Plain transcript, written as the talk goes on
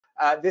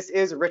This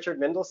is Richard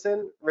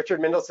Mendelson. Richard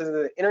Mendelson is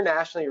an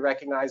internationally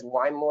recognized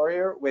wine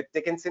lawyer with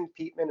Dickinson,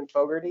 Peatman, and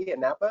Fogarty in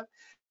Napa.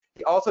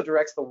 He also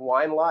directs the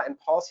wine law and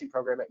policy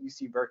program at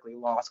UC Berkeley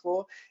Law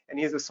School, and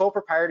he is the sole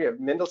proprietor of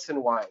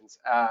Mendelson Wines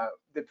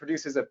that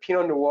produces a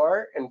Pinot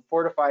Noir and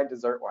fortified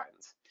dessert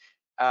wines.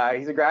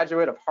 He's a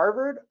graduate of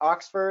Harvard,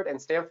 Oxford,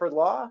 and Stanford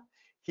Law.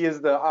 He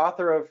is the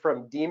author of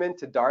From Demon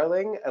to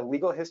Darling, A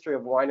Legal History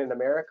of Wine in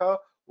America,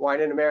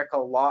 Wine in America,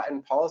 Law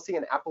and Policy,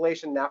 and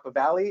Appellation Napa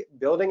Valley,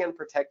 Building and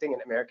Protecting an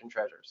American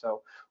Treasure.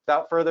 So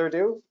without further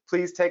ado,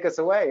 please take us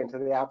away into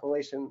the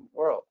Appellation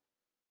world.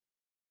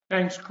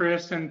 Thanks,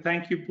 Chris, and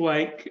thank you,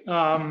 Blake.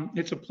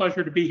 It's a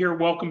pleasure to be here.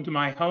 Welcome to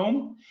my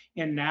home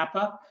in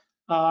Napa.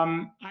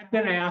 I've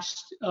been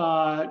asked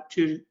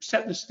to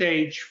set the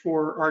stage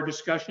for our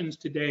discussions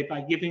today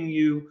by giving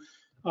you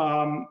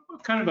kind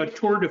of a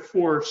tour de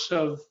force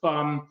of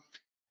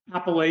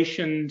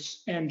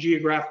appellations and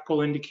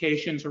geographical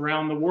indications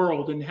around the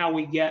world and how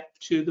we get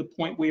to the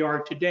point we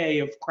are today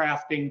of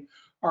crafting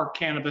our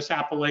cannabis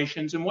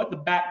appellations and what the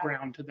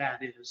background to that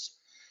is.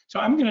 So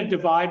I'm going to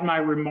divide my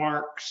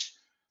remarks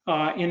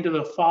into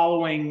the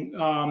following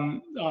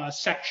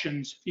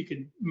sections. If you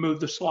could move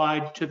the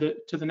slide to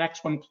the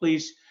next one,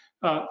 please,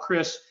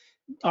 Chris.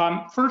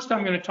 First,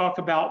 I'm going to talk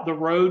about the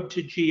road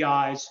to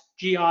GIs.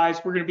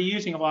 GIs, we're going to be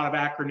using a lot of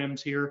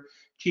acronyms here.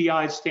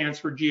 GIs stands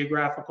for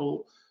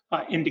geographical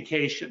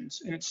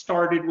indications, and it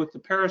started with the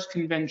Paris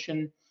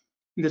Convention.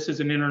 This is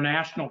an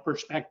international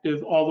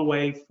perspective all the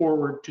way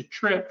forward to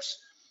TRIPS,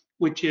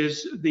 which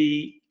is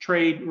the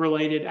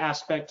trade-related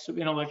aspects of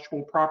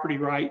intellectual property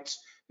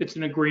rights. It's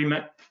an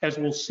agreement, as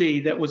we'll see,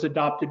 that was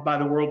adopted by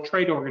the World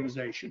Trade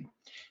Organization.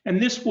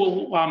 And this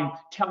will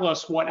tell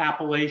us what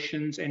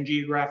appellations and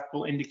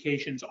geographical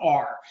indications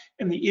are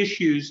and the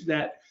issues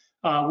that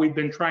we've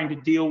been trying to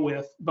deal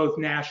with both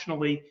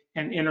nationally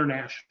and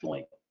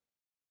internationally.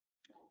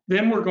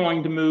 Then we're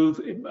going to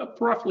move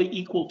roughly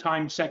equal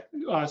time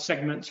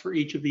segments for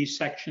each of these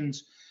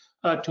sections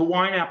to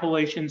wine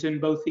appellations in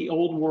both the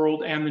Old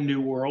World and the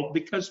New World,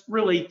 because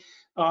really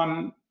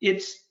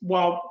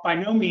while by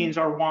no means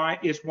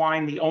is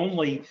wine the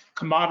only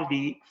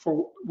commodity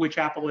for which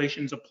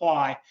appellations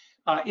apply,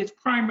 it's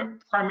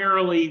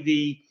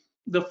primarily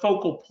the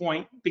focal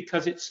point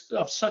because it's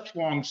of such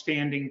long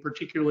standing,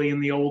 particularly in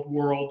the Old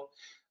World,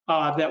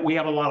 that we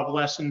have a lot of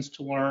lessons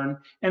to learn.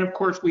 And of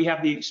course, we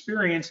have the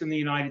experience in the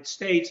United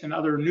States and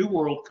other New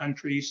World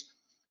countries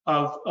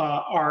of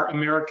our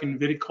American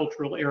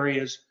viticultural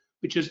areas,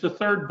 which is the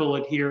third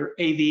bullet here,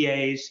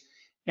 AVAs.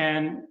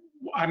 And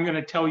I'm going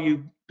to tell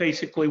you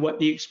basically what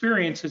the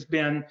experience has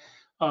been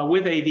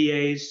with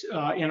AVAs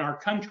in our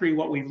country,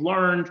 what we've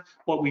learned,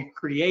 what we've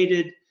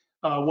created,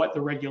 what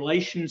the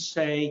regulations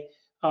say.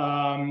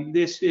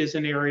 This is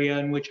an area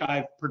in which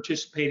I've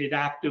participated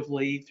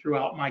actively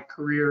throughout my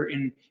career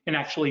in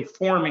actually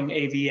forming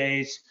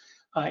AVAs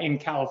in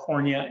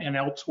California and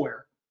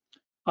elsewhere.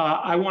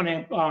 I want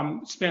to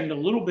spend a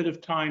little bit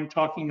of time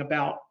talking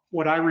about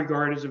what I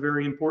regard as a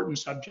very important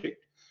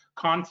subject,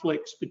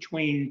 conflicts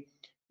between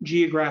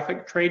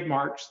geographic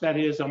trademarks, that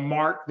is a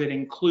mark that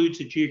includes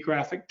a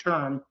geographic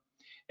term,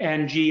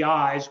 and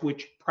GIs,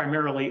 which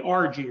primarily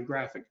are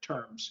geographic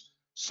terms.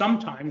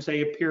 Sometimes they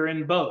appear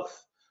in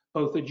both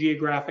a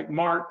geographic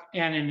mark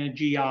and in a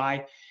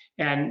GI,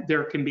 and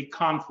there can be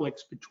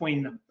conflicts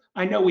between them.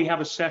 I know we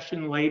have a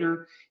session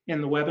later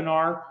in the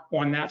webinar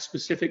on that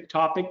specific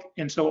topic,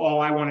 and so all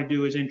I want to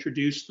do is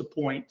introduce the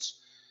points,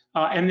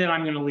 and then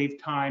I'm going to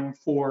leave time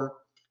for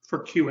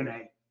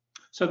Q&A.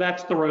 So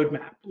that's the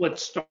roadmap.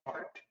 Let's start.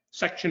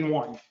 Section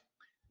 1,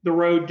 the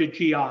road to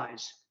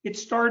GIs. It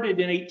started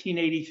in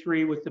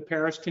 1883 with the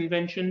Paris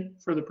Convention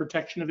for the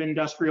Protection of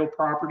Industrial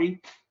Property.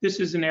 This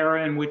is an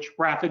era in which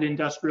rapid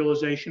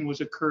industrialization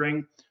was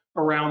occurring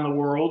around the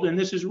world, and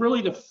this is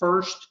really the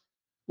first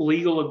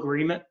legal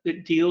agreement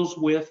that deals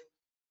with,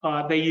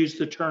 they use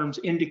the terms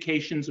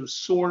indications of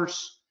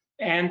source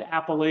and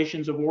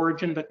appellations of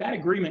origin, but that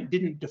agreement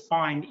didn't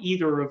define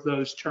either of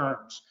those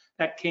terms.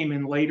 That came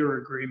in later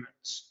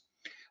agreements.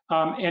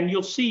 And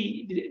you'll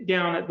see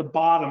down at the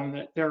bottom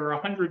that there are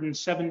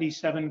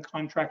 177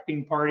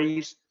 contracting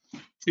parties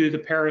to the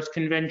Paris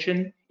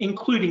Convention,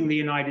 including the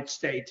United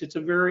States. It's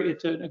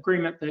an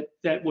agreement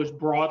that was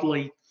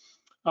broadly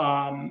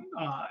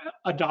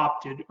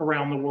adopted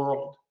around the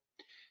world.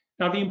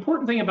 Now, the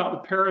important thing about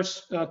the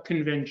Paris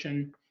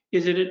Convention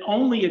is that it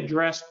only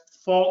addressed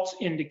false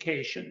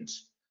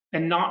indications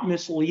and not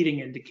misleading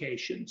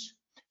indications.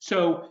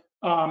 So,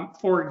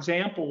 for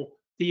example,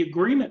 the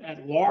agreement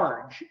at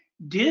large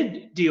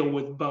did deal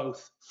with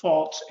both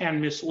false and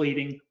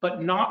misleading,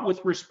 but not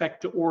with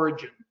respect to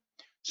origin.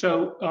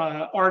 So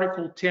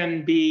Article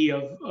 10B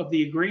of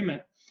the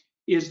agreement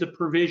is the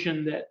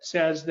provision that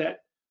says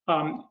that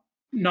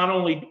not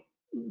only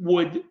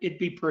would it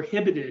be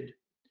prohibited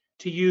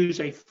to use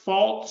a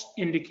false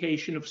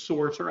indication of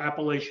source or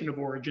appellation of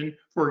origin.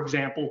 For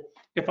example,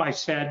 if I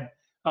said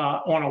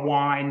on a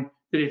wine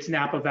that it's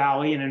Napa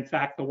Valley, and in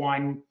fact the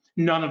wine,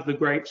 none of the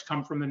grapes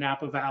come from the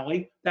Napa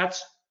Valley,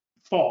 that's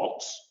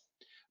false.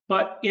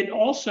 But it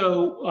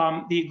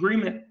also, the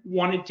agreement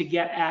wanted to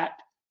get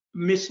at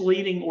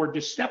misleading or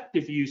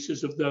deceptive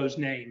uses of those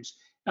names.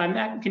 And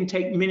that can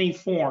take many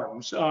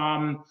forms.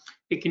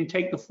 It can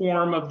take the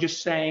form of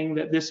just saying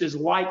that this is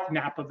like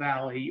Napa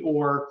Valley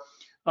or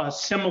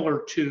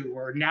similar to,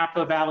 or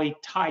Napa Valley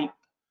type.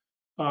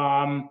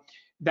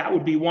 That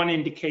would be one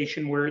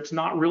indication where it's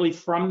not really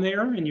from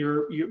there,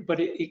 and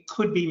but it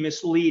could be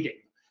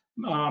misleading,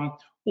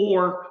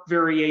 or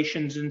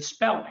variations in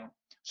spelling.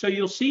 So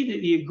you'll see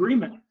that the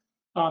agreement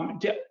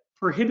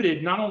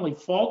prohibited not only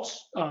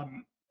false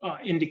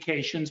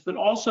indications, but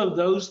also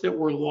those that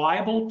were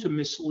liable to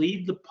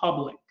mislead the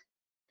public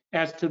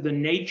as to the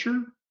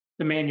nature,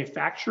 the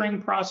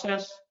manufacturing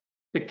process,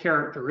 the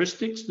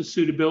characteristics, the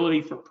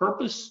suitability for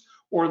purpose,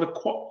 or the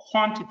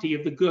quantity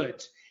of the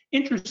goods.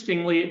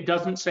 Interestingly, it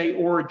doesn't say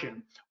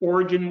origin.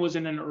 Origin was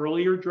in an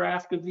earlier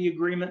draft of the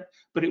agreement,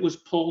 but it was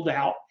pulled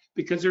out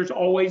because there's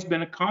always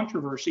been a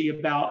controversy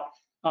about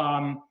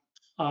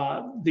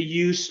the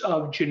use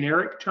of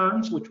generic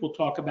terms, which we'll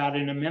talk about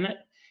in a minute,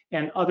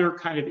 and other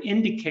kind of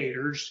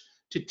indicators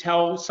to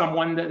tell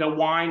someone that a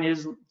wine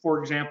is, for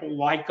example,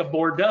 like a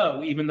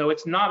Bordeaux, even though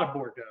it's not a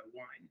Bordeaux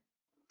wine.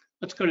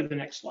 Let's go to the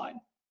next slide.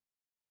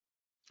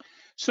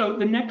 So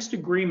the next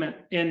agreement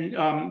in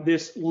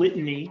this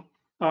litany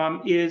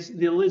is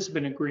the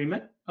Lisbon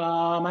Agreement.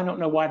 I don't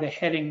know why the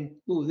heading,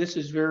 ooh, this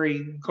is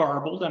very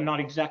garbled. I'm not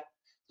exact,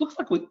 looks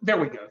like there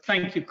we go.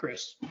 Thank you,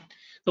 Chris.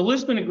 The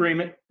Lisbon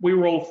Agreement, we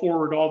roll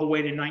forward all the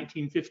way to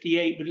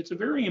 1958, but it's a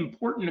very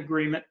important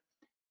agreement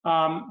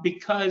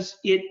because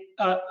it,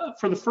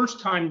 for the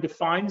first time,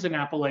 defines an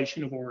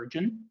appellation of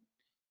origin.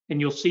 And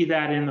you'll see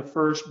that in the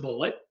first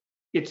bullet.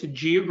 It's a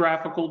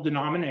geographical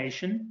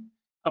denomination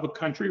of a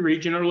country,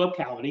 region, or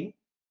locality,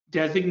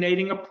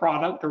 designating a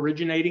product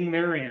originating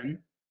therein.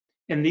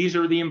 And these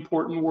are the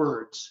important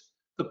words: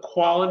 the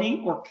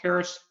quality or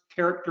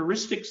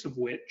characteristics of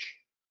which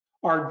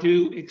are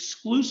due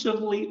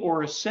exclusively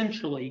or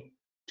essentially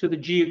to the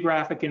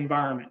geographic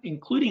environment,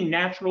 including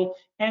natural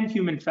and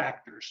human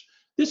factors.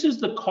 This is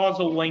the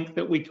causal link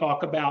that we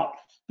talk about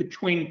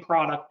between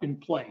product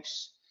and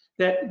place.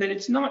 That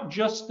it's not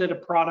just that a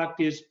product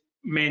is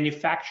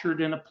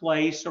manufactured in a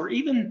place, or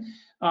even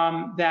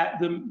that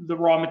the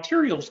raw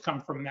materials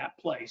come from that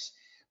place.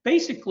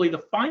 Basically, the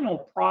final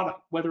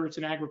product, whether it's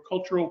an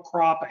agricultural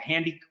crop,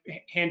 a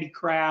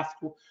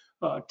handicraft,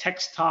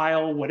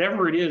 textile,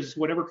 whatever it is,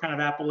 whatever kind of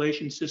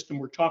appellation system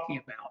we're talking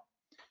about,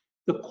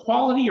 the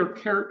quality or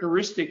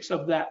characteristics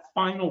of that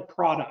final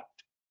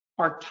product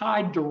are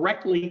tied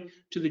directly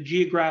to the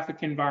geographic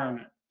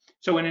environment.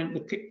 So in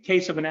the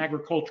case of an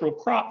agricultural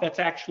crop, that's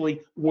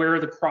actually where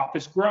the crop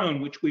is grown,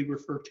 which we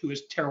refer to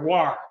as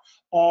terroir,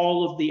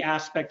 all of the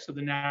aspects of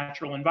the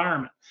natural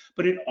environment.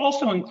 But it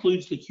also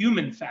includes the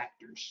human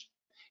factors.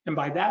 And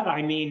by that,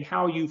 I mean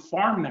how you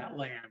farm that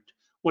land.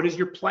 What is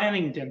your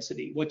planting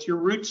density? What's your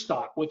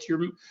rootstock? What's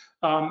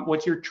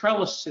your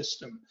trellis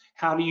system?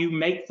 How do you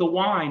make the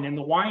wine in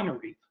the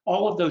winery?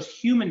 All of those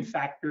human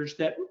factors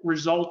that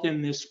result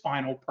in this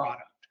final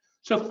product.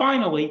 So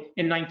finally,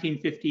 in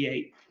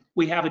 1958,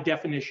 we have a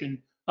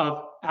definition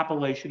of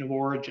appellation of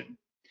origin.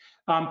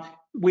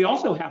 We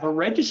also have a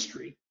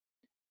registry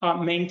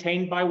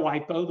maintained by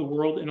WIPO, the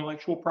World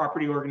Intellectual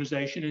Property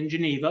Organization in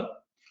Geneva,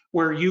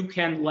 where you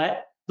can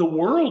let the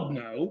world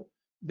know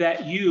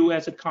that you,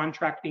 as a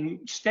contracting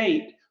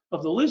state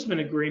of the Lisbon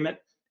Agreement,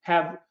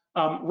 have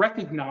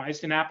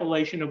recognized an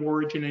appellation of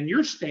origin in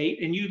your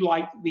state, and you'd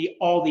like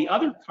all the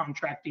other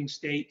contracting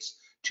states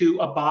to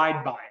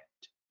abide by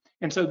it.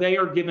 And so they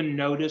are given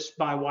notice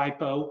by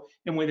WIPO,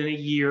 and within a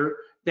year,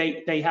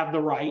 they have the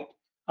right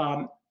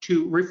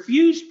to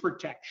refuse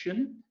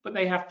protection, but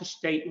they have to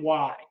state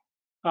why.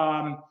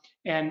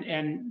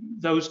 And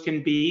those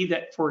can be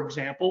that, for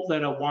example,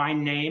 that a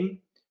wine name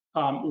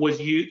was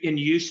in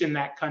use in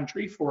that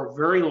country for a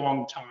very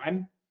long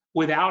time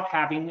without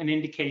having an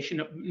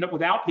indication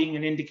without being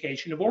an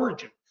indication of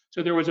origin.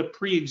 So there was a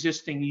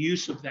pre-existing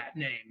use of that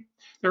name.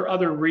 There are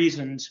other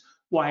reasons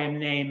why a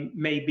name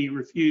may be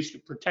refused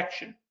of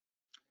protection.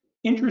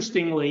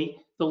 Interestingly,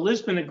 the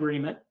Lisbon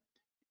Agreement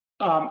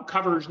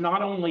covers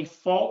not only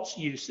false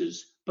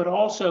uses, but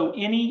also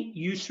any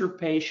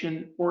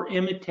usurpation or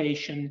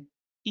imitation,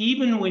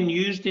 even when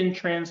used in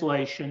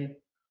translation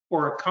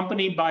or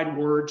accompanied by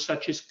words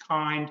such as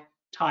kind,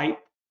 type,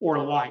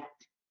 or like.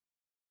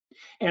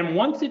 And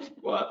once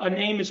a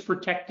name is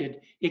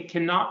protected, it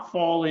cannot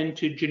fall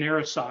into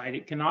genericide.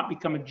 It cannot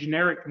become a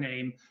generic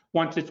name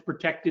once it's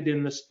protected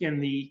in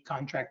the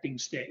contracting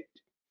state.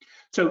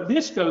 So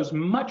this goes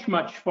much,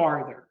 much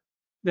farther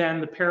than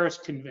the Paris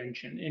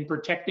Convention in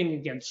protecting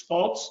against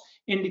false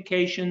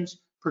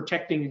indications,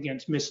 protecting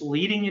against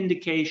misleading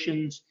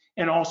indications,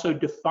 and also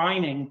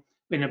defining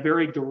in a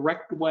very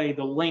direct way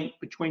the link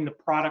between the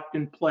product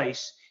and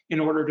place in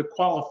order to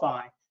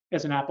qualify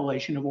as an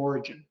appellation of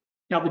origin.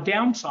 Now, the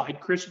downside,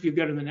 Chris, if you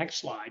go to the next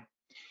slide,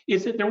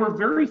 is that there were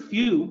very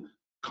few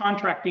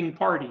contracting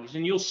parties,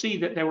 and you'll see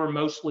that they were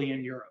mostly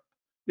in Europe.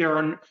 There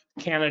are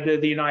Canada,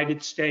 the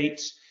United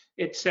States,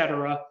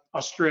 etc.,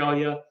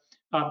 Australia,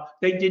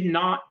 They did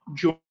not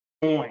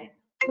join.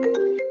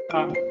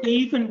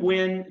 Even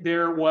when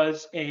there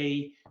was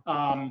an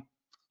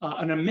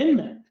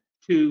amendment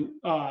to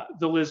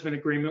the Lisbon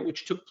Agreement,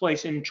 which took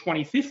place in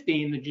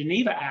 2015, the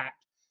Geneva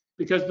Act,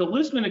 because the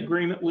Lisbon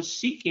Agreement was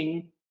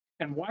seeking,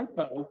 and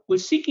WIPO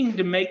was seeking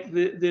to make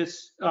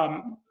this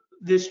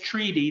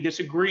treaty, this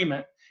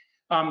agreement,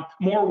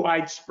 more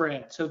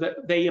widespread, so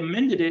that they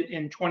amended it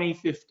in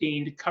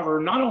 2015 to cover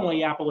not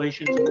only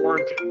appellations of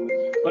origin,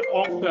 but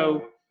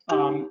also,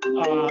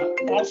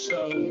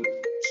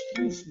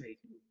 excuse me,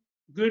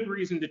 good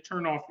reason to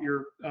turn off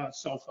your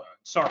cell phone.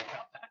 Sorry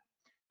about that.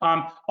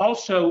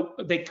 Also,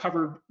 they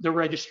covered the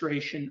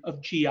registration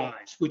of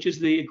GIs, which is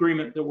the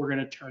agreement that we're going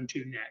to turn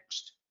to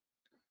next.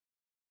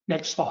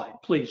 Next slide,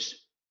 please.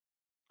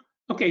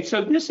 Okay,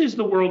 so this is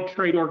the World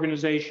Trade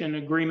Organization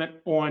Agreement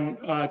on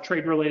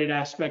Trade-Related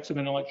Aspects of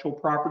Intellectual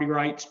Property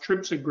Rights,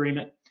 TRIPS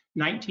Agreement,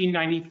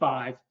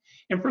 1995.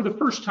 And for the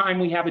first time,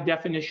 we have a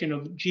definition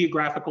of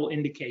geographical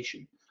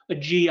indication, a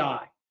GI.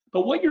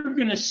 But what you're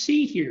going to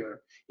see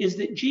here is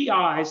that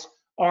GIs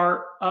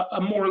are a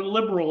more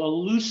liberal, a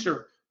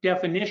looser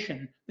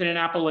definition than an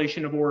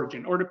appellation of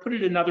origin. Or to put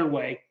it another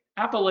way,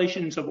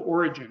 appellations of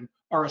origin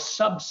are a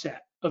subset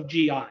of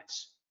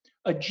GIs.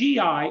 A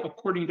GI,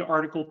 according to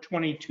Article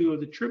 22 of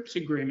the TRIPS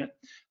Agreement,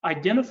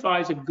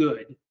 identifies a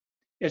good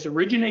as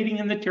originating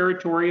in the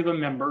territory of a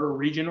member, a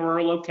region, or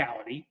a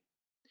locality.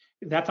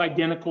 That's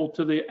identical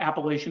to the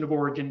appellation of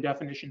origin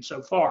definition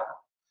so far,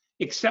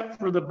 except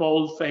for the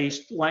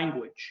bold-faced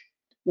language,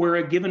 where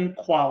a given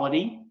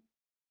quality,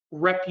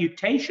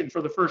 reputation,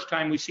 for the first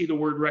time we see the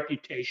word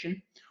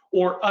reputation,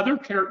 or other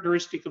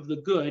characteristic of the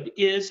good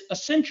is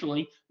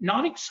essentially,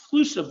 not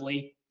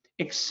exclusively,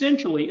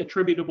 essentially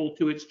attributable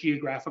to its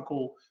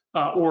geographical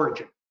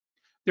origin.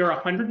 There are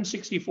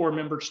 164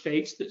 member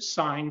states that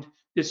signed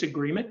this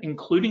agreement,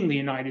 including the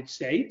United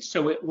States.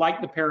 So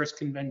like the Paris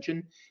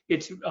Convention,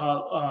 it's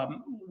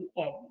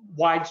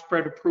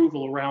widespread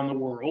approval around the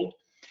world.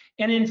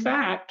 And in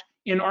fact,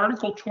 in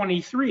Article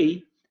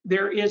 23,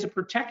 there is a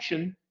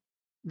protection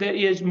that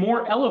is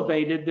more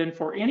elevated than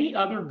for any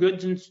other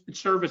goods and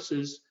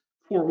services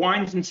for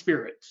wines and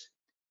spirits.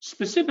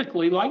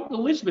 Specifically, like the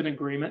Lisbon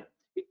Agreement,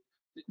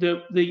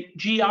 the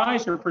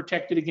GIs are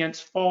protected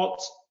against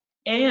false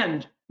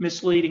and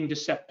misleading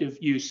deceptive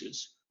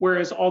uses,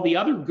 whereas all the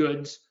other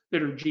goods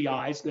that are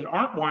GIs that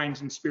aren't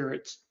wines and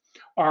spirits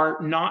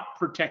are not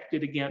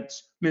protected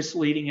against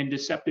misleading and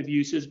deceptive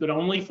uses, but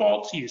only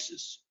false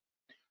uses.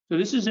 So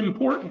this is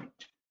important.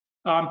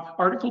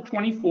 Article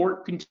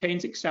 24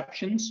 contains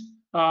exceptions.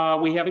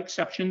 We have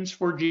exceptions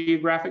for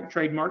geographic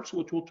trademarks,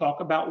 which we'll talk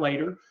about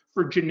later,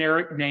 for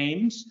generic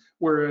names,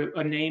 where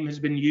a name has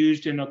been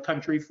used in a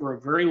country for a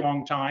very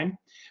long time.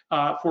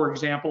 For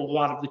example, a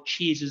lot of the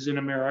cheeses in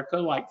America,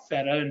 like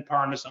feta and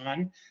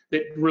Parmesan,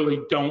 that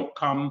really don't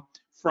come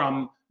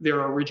from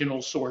their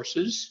original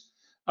sources.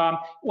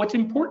 What's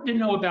important to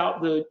know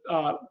about the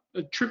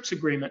TRIPS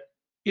agreement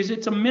is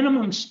it's a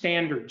minimum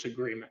standards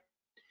agreement,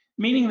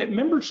 meaning that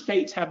member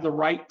states have the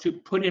right to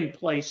put in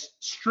place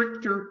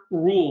stricter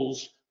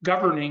rules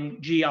governing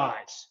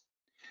GIs.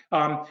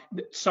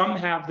 Some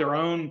have their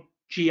own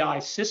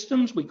GI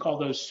systems. We call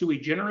those sui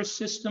generis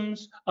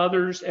systems.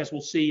 Others, as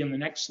we'll see in the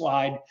next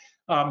slide,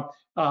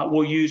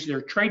 will use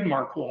their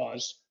trademark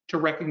laws to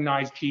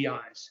recognize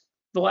GIs.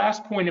 The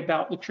last point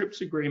about the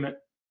TRIPS agreement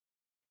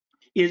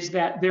is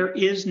that there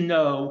is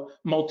no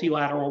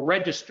multilateral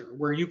register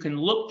where you can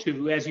look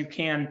to, as you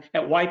can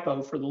at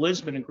WIPO for the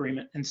Lisbon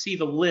Agreement, and see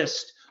the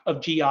list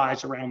of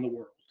GIs around the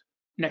world.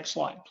 Next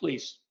slide,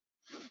 please.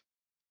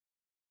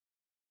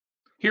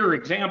 Here are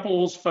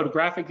examples,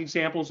 photographic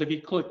examples. If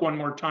you click one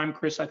more time,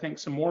 Chris, I think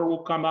some more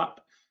will come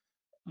up.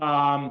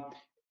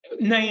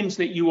 Names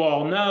that you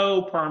all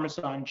know: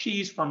 Parmesan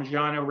cheese,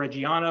 Parmigiano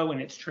Reggiano in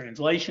its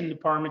translation to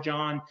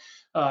Parmesan,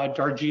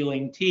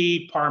 Darjeeling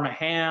tea, Parma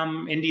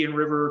ham, Indian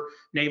River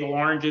navel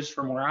oranges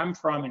from where I'm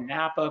from in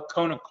Napa,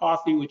 Kona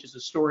coffee, which is a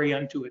story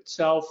unto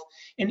itself,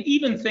 and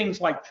even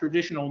things like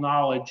traditional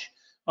knowledge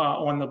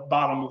on the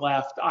bottom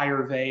left,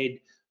 Ayurveda,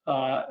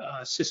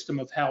 system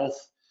of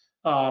health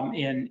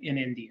in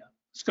India.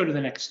 Let's go to the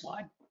next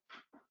slide.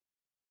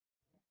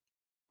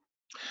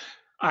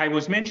 I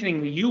was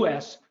mentioning the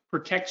US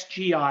protects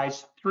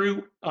GIs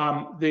through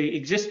the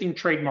existing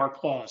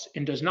trademark laws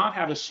and does not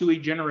have a sui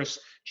generis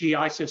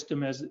GI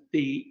system as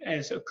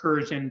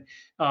occurs in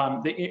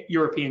the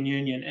European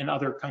Union and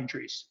other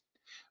countries.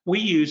 We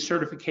use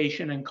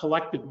certification and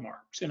collective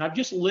marks, and I've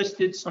just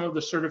listed some of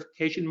the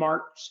certification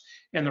marks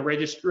and the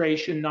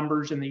registration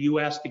numbers in the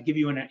US to give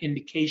you an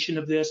indication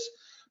of this.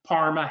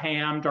 Parma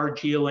ham,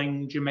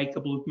 Darjeeling, Jamaica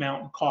Blue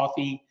Mountain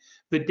coffee,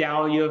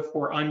 Vidalia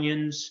for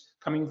onions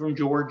coming from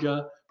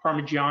Georgia,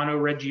 Parmigiano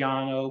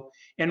Reggiano,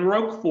 and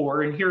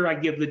Roquefort. And here I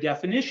give the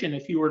definition.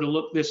 If you were to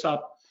look this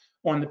up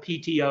on the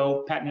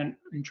PTO, Patent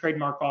and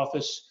Trademark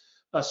Office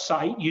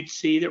site, you'd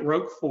see that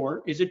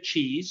Roquefort is a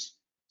cheese.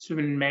 It's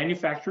been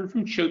manufactured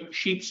from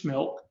sheep's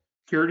milk,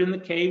 cured in the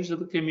caves of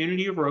the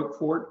community of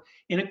Roquefort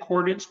in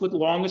accordance with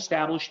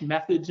long-established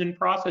methods and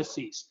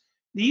processes.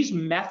 These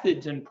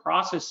methods and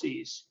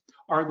processes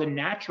are the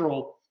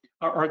natural,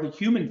 are the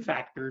human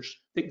factors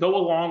that go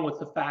along with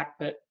the fact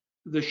that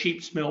the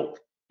sheep's milk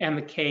and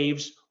the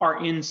caves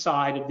are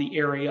inside of the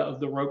area of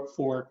the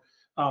Roquefort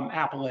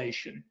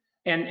appellation.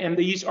 And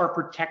these are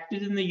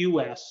protected in the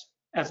US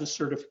as a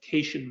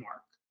certification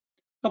mark.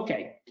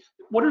 Okay,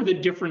 what are the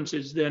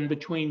differences then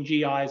between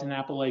GIs and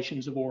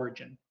appellations of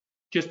origin?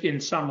 Just in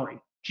summary,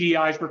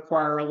 GIs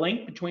require a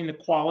link between the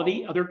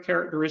quality, other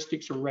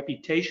characteristics, or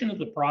reputation of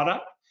the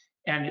product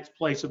and its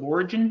place of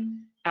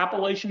origin.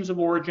 Appellations of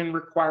origin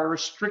require a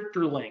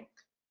stricter link,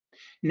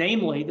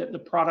 namely that the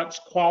product's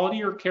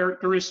quality or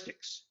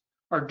characteristics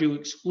are due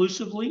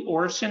exclusively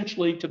or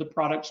essentially to the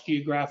product's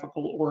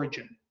geographical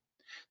origin.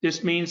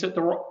 This means that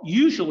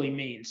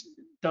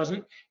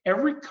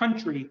every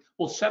country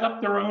will set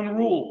up their own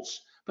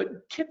rules,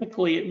 but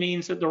typically it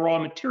means that the raw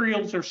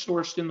materials are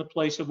sourced in the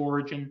place of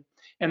origin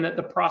and that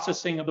the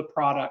processing of the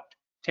product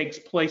takes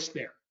place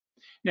there.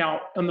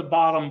 Now, on the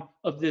bottom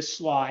of this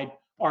slide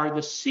are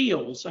the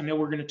seals. I know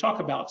we're going to talk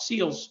about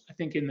seals, I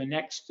think, in the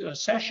next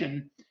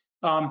session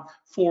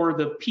for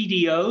the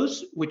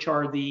PDOs, which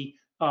are the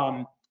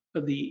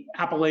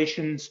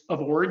appellations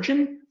of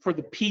origin, for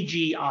the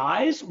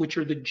PGIs, which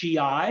are the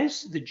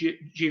GIs, the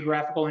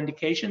geographical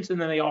indications, and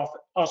then they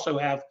also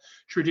have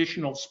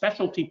traditional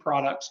specialty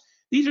products.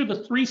 These are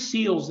the 3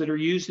 seals that are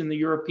used in the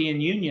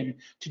European Union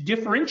to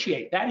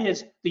differentiate. That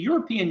is, the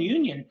European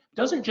Union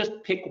doesn't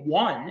just pick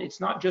one. It's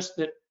not just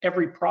that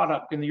every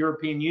product in the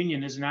European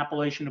Union is an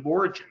appellation of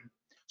origin.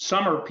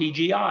 Some are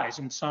PGIs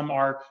and some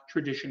are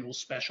traditional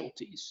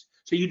specialties.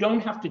 So you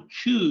don't have to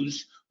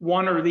choose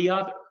one or the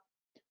other.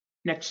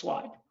 Next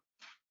slide.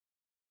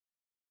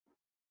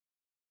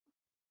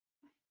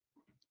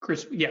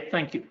 Chris, yeah,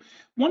 thank you.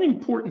 One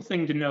important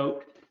thing to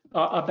note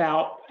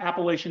about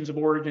appellations of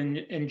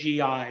origin and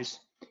GIs,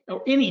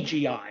 or any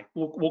GI,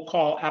 we'll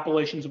call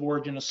appellations of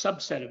origin a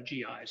subset of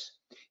GIs,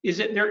 is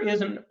that there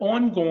is an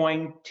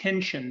ongoing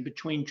tension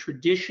between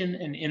tradition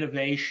and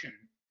innovation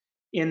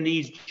in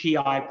these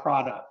GI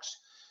products.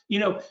 You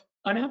know,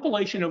 an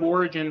appellation of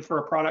origin for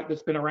a product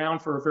that's been around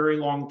for a very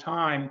long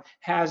time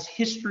has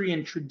history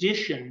and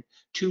tradition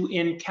to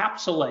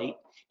encapsulate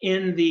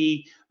in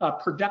the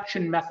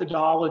production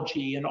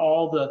methodology and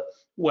all the,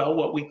 well,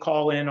 what we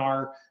call in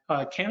our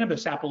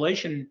cannabis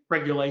appellation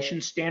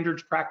regulations,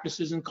 standards,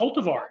 practices, and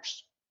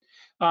cultivars.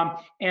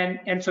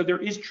 And so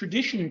there is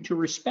tradition to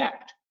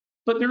respect.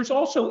 But there's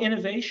also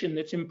innovation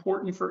that's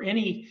important for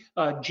any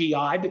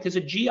GI, because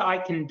a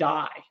GI can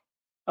die.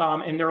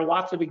 And there are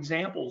lots of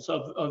examples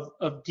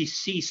of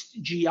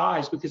deceased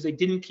GIs because they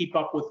didn't keep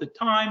up with the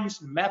times,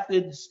 the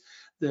methods,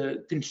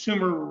 the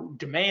consumer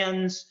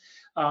demands.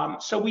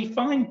 So we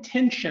find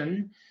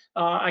tension.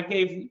 I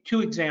gave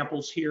 2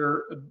 examples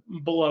here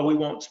below. We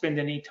won't spend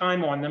any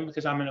time on them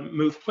because I'm going to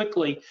move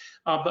quickly.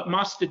 But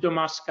Mas de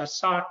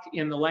Damascussac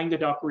in the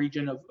Languedoc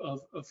region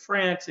of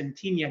France, and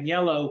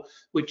Tignanello,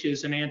 which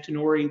is an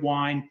Antinori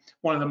wine,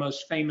 one of the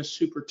most famous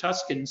Super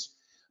Tuscans.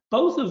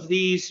 Both of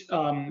these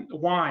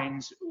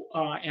wines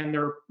and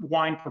their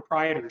wine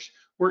proprietors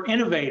were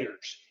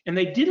innovators, and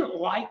they didn't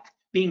like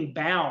being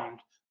bound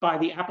by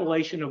the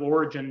appellation of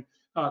origin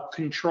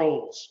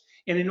controls.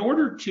 And in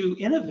order to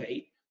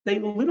innovate, they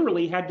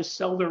literally had to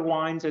sell their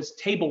wines as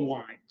table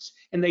wines,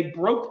 and they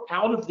broke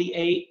out of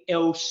the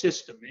AO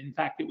system. In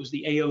fact, it was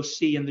the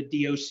AOC and the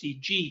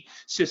DOCG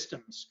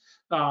systems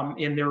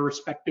in their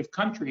respective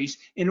countries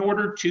in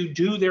order to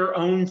do their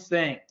own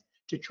thing,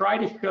 to try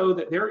to show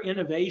that their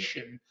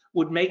innovation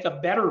would make a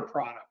better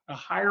product, a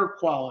higher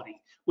quality,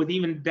 with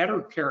even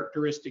better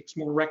characteristics,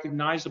 more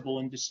recognizable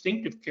and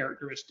distinctive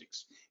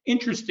characteristics.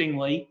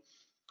 Interestingly,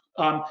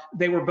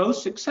 they were both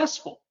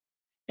successful.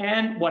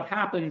 And what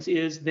happens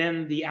is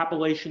then the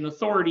appellation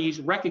authorities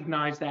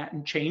recognize that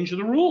and change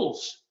the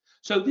rules.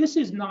 So this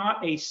is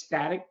not a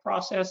static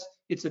process,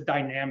 it's a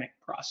dynamic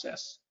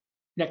process.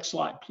 Next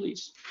slide,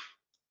 please.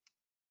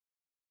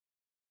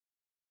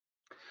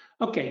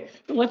 Okay,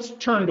 let's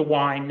turn to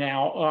wine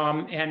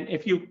now. And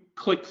if you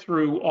click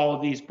through all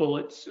of these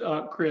bullets,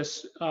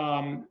 Chris,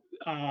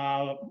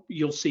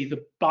 you'll see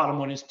the bottom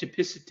one is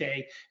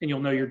typicité, and you'll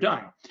know you're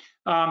done.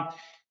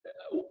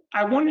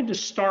 I wanted to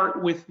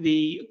start with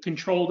the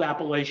controlled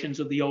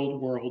appellations of the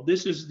old world.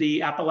 This is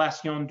the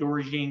Appellation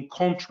d'origine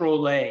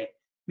contrôlée,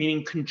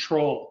 meaning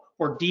control,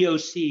 or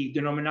DOC,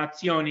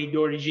 Denominazione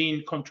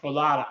d'origine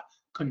controllata,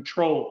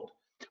 controlled.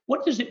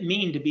 What does it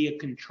mean to be a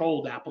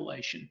controlled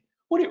appellation?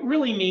 What it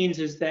really means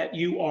is that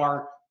you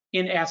are,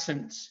 in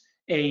essence,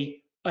 an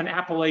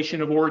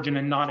appellation of origin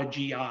and not a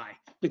GI,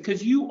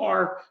 because you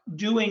are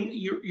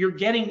you're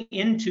getting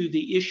into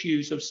the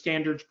issues of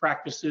standards,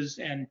 practices,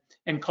 and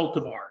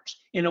cultivars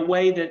in a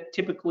way that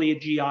typically a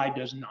GI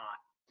does not.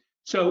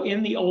 So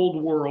in the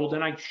old world,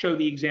 and I show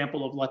the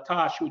example of La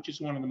Tâche, which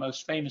is one of the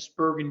most famous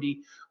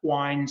Burgundy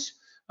wines,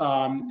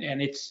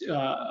 and it's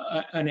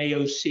an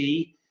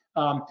AOC.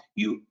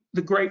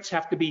 The grapes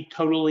have to be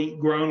totally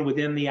grown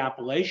within the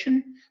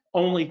appellation.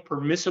 Only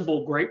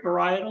permissible grape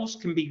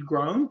varietals can be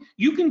grown.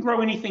 You can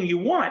grow anything you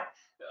want,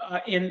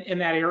 in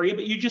that area,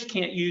 but you just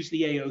can't use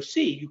the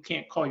AOC. You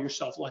can't call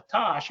yourself La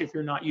Tâche if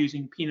you're not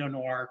using Pinot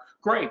Noir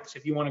grapes.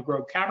 If you want to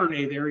grow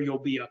Cabernet there, you'll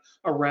be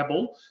a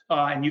rebel,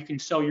 and you can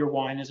sell your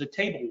wine as a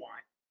table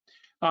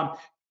wine.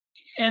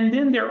 And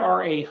then there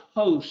are a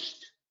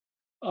host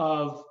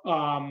of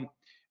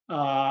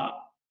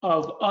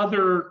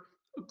other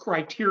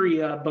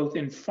criteria, both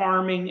in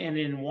farming and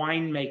in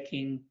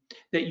winemaking,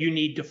 that you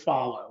need to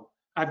follow.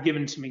 I've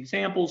given some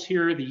examples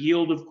here: the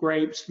yield of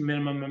grapes,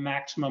 minimum and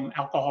maximum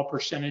alcohol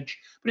percentage,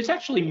 but it's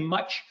actually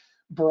much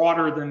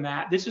broader than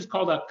that. This is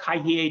called a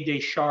cahier des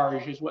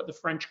charges, is what the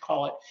French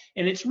call it.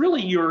 And it's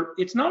really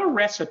it's not a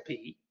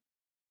recipe,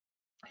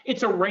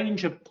 it's a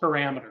range of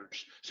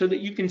parameters so that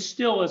you can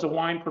still, as a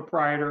wine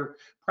proprietor,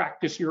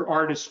 practice your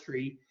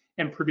artistry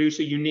and produce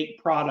a unique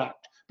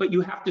product. But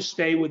you have to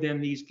stay within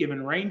these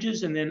given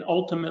ranges, and then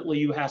ultimately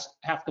you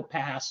have to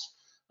pass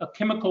a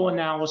chemical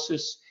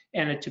analysis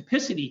and a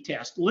typicity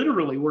test,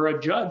 literally, where a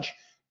judge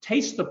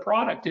tastes the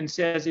product and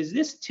says, is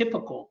this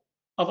typical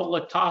of a La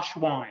Tâche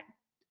wine?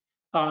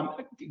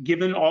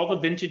 Given all the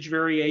vintage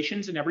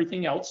variations and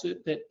everything else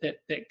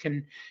that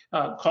can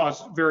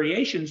cause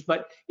variations.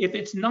 But if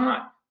it's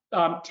not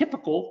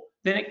typical,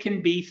 then it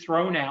can be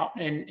thrown out,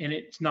 and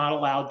it's not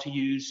allowed to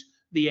use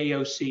the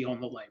AOC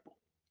on the label.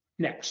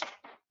 Next.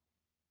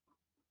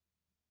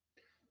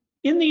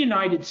 In the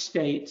United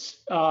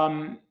States,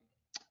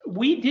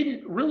 we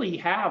didn't really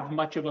have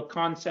much of a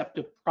concept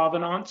of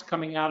provenance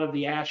coming out of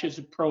the ashes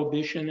of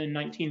Prohibition in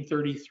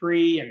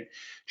 1933 and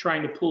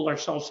trying to pull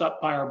ourselves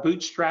up by our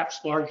bootstraps,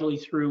 largely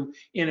through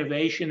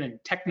innovation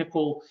and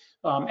technical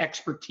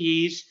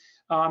expertise.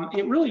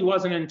 It really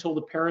wasn't until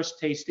the Paris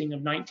tasting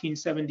of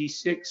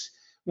 1976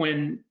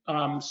 when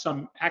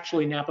some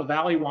actually Napa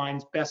Valley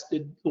wines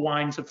bested the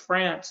wines of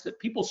France that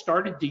people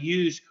started to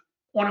use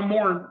on a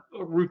more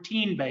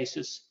routine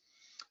basis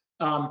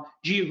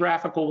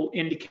geographical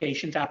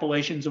indications,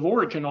 appellations of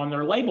origin on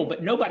their label,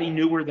 but nobody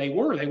knew where they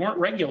were. They weren't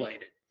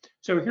regulated.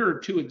 So here are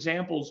two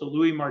examples: a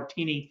Louis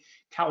Martini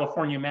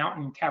California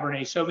Mountain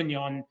Cabernet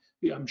Sauvignon.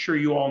 I'm sure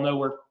you all know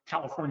where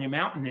California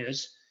Mountain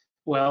is.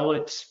 Well,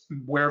 it's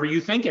wherever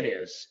you think it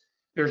is.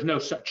 There's no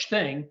such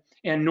thing.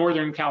 And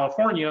Northern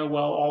California,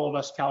 well, all of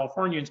us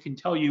Californians can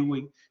tell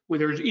you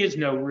there is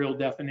no real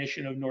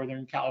definition of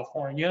Northern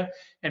California,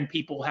 and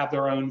people have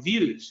their own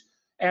views.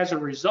 As a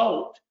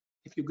result,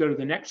 if you go to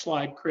the next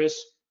slide, Chris,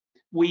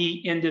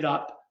 we ended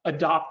up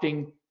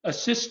adopting a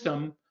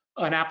system,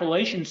 an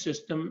appellation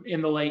system,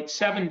 in the late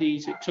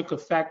 70s. It took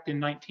effect in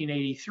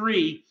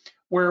 1983,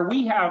 where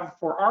we have,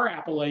 for our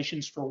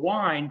appellations for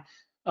wine,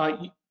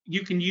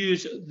 you can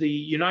use the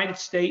United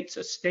States,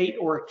 a state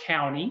or a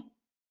county.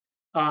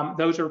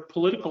 Those are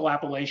political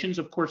appellations.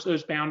 Of course,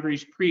 those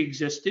boundaries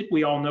pre-existed.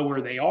 We all know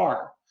where they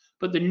are.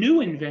 But the new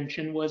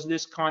invention was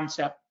this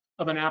concept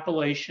of an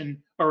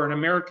appellation, or an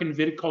American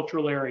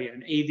viticultural area,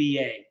 an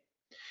AVA,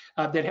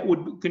 that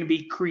would going to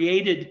be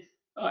created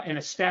and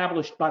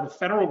established by the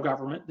federal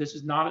government. This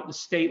is not at the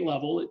state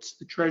level. It's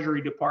the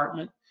Treasury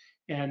Department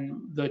and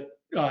the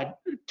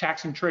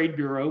Tax and Trade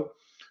Bureau,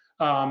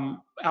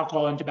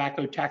 Alcohol and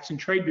Tobacco Tax and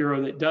Trade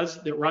Bureau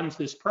that runs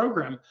this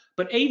program.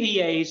 But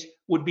AVAs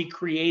would be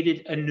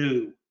created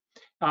anew,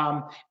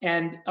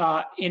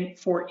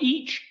 for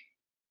each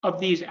of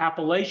these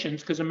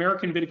appellations, because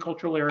American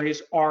viticultural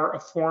areas are a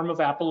form of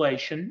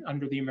appellation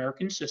under the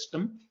American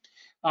system,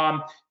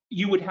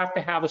 you would have to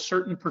have a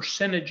certain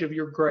percentage of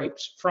your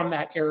grapes from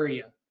that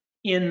area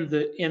in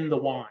the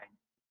wine.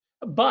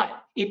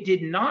 But it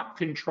did not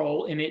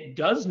control, and it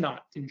does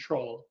not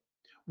control,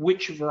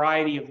 which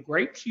variety of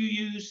grapes you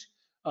use,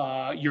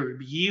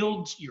 your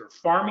yields, your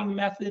farming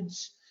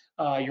methods,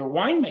 your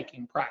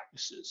winemaking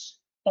practices.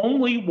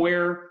 Only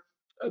where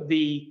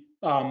the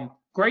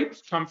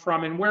grapes come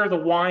from and where the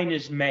wine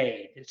is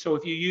made. So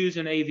if you use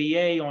an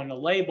AVA on the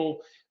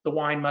label, the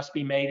wine must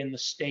be made in the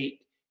state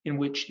in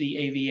which the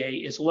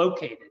AVA is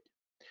located.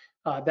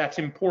 That's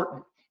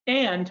important.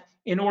 And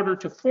in order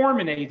to form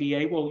an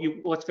AVA,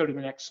 let's go to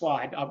the next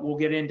slide. We'll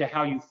get into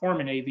how you form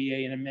an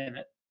AVA in a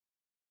minute.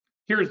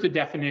 Here's the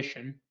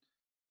definition: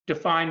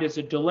 defined as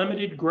a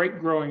delimited grape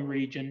growing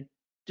region,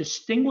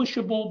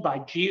 distinguishable by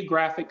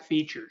geographic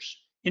features.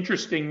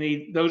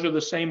 Interestingly, those are the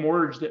same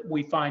words that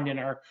we find in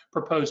our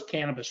proposed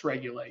cannabis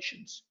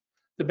regulations,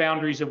 the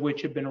boundaries of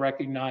which have been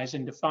recognized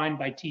and defined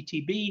by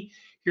TTB.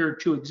 Here are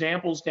two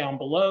examples down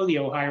below: the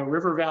Ohio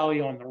River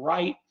Valley on the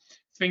right,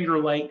 Finger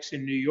Lakes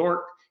in New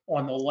York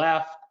on the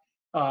left,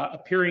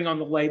 appearing on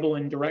the label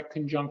in direct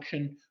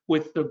conjunction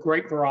with the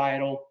grape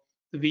varietal,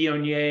 the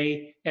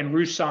Viognier and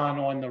Roussanne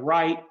on the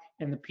right,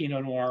 and the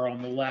Pinot Noir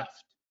on the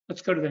left.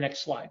 Let's go to the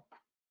next slide.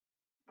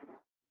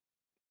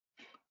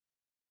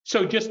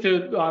 So just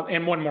to,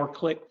 and one more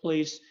click,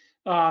 please.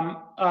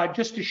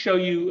 Just to show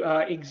you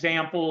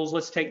examples,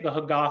 let's take the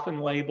Hagafen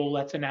label.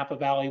 That's a Napa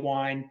Valley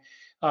wine.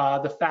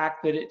 The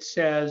fact that it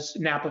says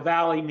Napa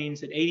Valley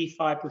means that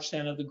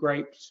 85% of the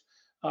grapes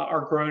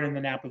are grown in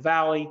the Napa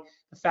Valley.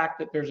 The fact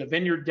that there's a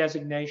vineyard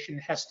designation,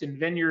 Heston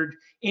Vineyard,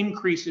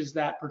 increases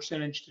that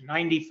percentage to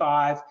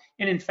 95.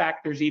 And in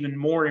fact, there's even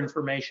more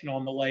information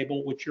on the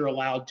label, which you're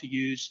allowed to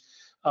use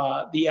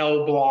the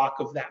L block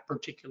of that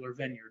particular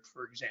vineyard,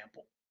 for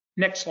example.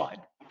 Next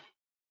slide.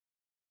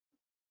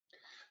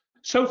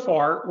 So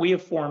far, we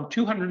have formed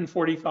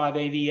 245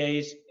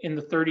 AVAs in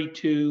the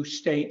 32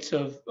 states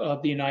of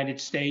the United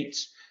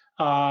States.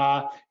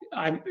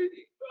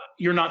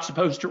 You're not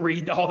supposed to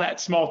read all that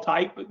small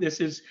type, but this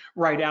is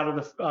right out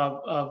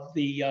of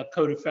the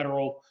Code of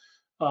Federal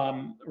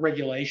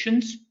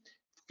Regulations.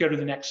 Go to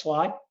the next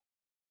slide.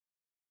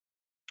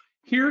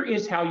 Here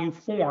is how you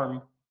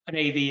form an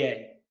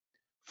AVA.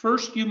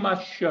 First, you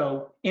must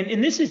show,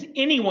 and this is,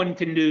 anyone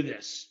can do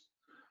this.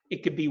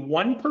 It could be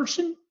one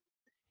person.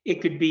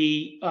 It could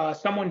be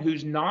someone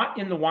who's not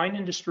in the wine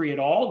industry at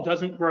all,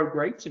 doesn't grow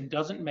grapes and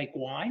doesn't make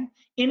wine.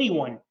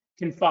 Anyone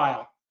can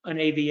file an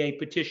AVA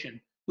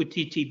petition with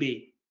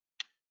TTB.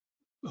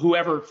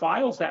 Whoever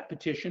files that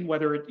petition,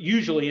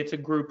 usually it's a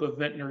group of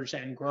vintners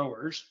and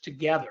growers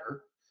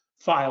together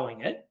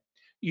filing it,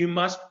 you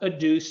must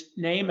adduce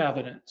name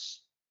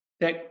evidence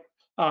that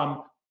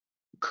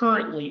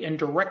currently and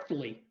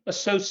directly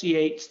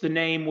associates the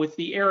name with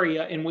the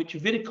area in which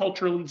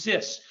viticulture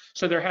exists.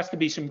 So there has to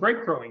be some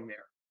grape growing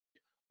there.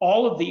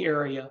 All of the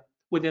area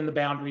within the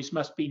boundaries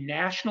must be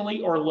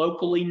nationally or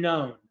locally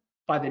known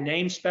by the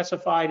name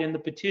specified in the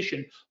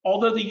petition,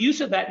 although the use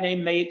of that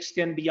name may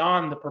extend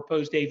beyond the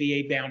proposed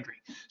AVA boundary.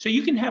 So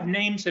you can have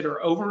names that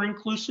are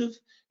over-inclusive,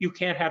 you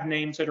can't have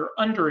names that are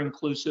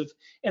under-inclusive,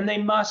 and they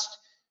must,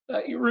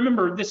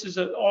 remember, this is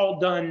all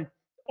done,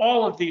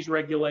 all of these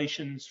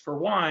regulations for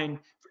wine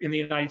in the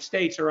United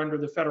States are under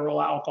the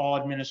Federal Alcohol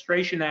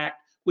Administration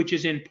Act, which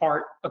is in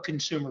part a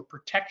consumer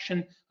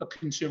protection, a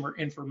consumer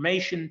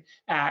information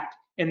act,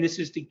 and this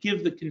is to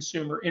give the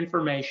consumer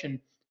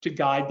information to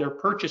guide their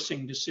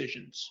purchasing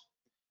decisions.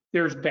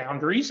 There's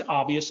boundaries,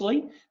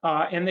 obviously,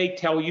 and they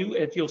tell you,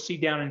 if you'll see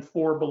down in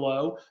 4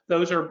 below,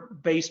 those are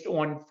based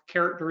on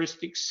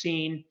characteristics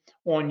seen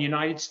on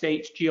United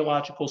States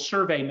Geological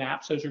Survey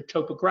maps. Those are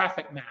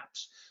topographic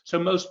maps. So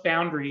most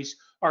boundaries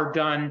are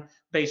done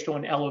based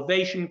on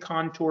elevation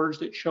contours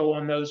that show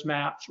on those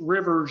maps,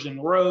 rivers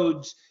and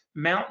roads,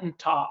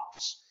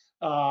 mountaintops,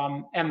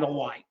 and the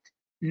like.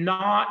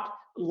 Not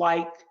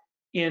like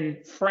in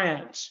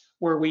France,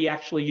 where we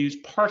actually use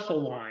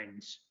parcel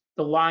lines,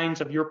 the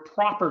lines of your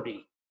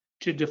property,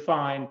 to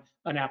define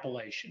an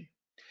appellation.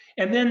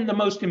 And then the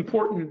most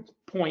important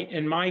point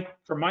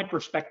from my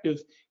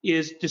perspective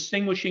is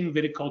distinguishing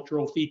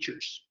viticultural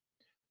features: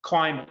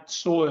 climate,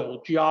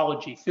 soil,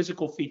 geology,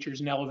 physical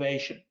features, and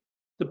elevation.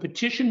 The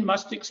petition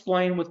must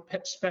explain with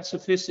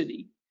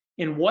specificity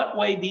in what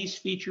way these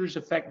features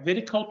affect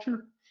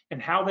viticulture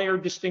and how they are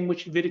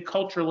distinguished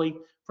viticulturally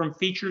from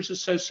features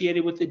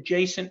associated with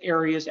adjacent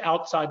areas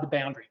outside the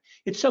boundary.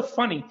 It's so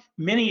funny,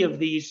 many of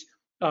these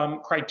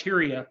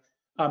criteria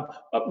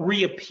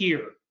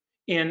reappear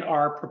in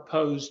our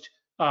proposed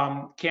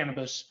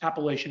cannabis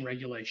appellation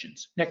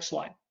regulations. Next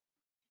slide.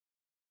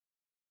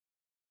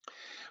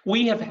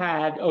 We have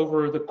had,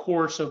 over the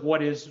course of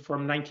what is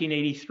from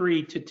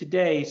 1983 to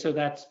today, so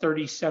that's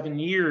 37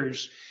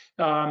 years,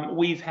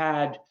 we've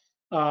had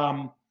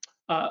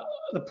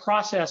the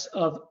process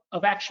of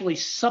actually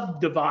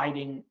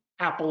subdividing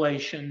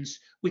appellations.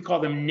 We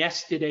call them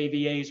nested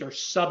AVAs or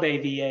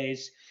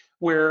sub-AVAs,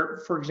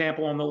 where, for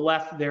example, on the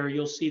left there,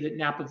 you'll see that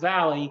Napa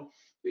Valley,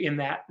 in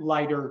that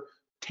lighter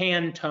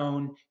tan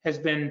tone, has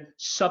been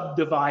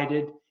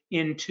subdivided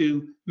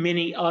into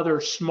many other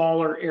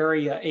smaller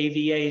area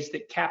AVAs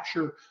that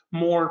capture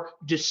more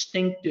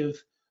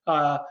distinctive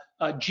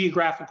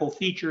geographical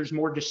features,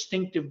 more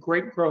distinctive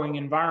grape growing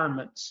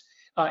environments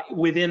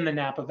within the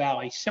Napa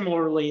Valley.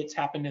 Similarly, it's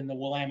happened in the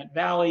Willamette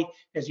Valley,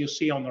 as you'll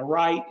see on the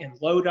right, in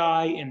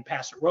Lodi, in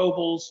Paso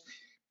Robles,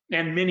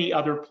 and many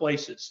other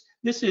places.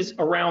 This is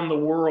around the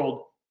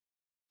world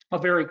a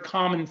very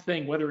common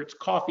thing, whether it's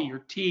coffee or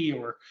tea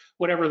or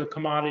whatever the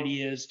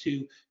commodity is,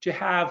 to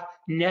have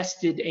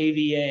nested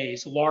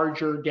AVAs,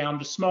 larger down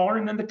to smaller,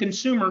 and then the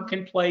consumer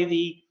can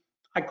play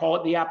I call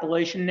it the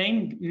appellation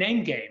name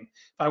game.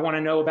 If I want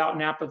to know about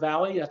Napa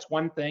Valley, that's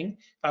one thing.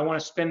 If I want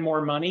to spend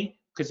more money,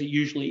 because it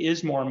usually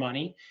is more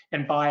money,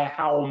 and buy a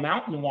Howell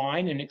Mountain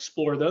wine and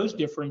explore those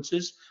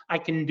differences, I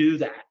can do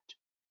that.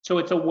 So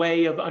it's a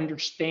way of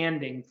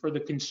understanding for the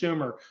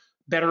consumer,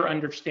 better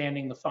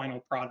understanding the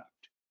final product.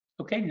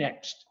 Okay,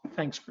 next.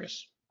 Thanks,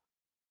 Chris.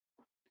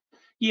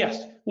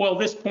 Yes, well,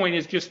 this point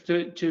is just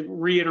to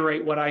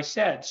reiterate what I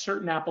said.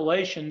 Certain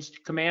appellations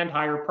command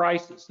higher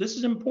prices. This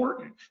is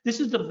important. This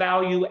is the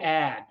value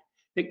add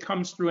that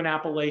comes through an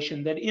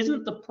appellation that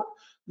isn't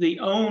the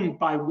owned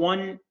by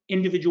one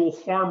individual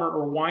farmer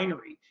or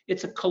winery.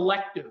 It's a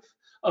collective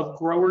of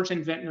growers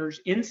and vintners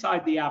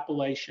inside the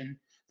appellation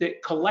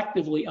that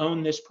collectively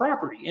own this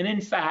property. And in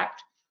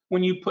fact,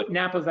 when you put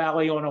Napa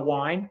Valley on a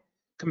wine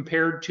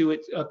compared to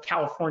a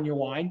California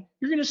wine,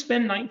 you're going to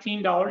spend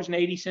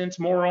 $19.80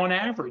 more on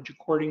average,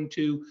 according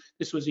to,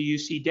 this was a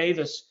UC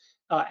Davis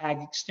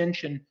Ag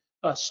Extension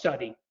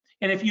study.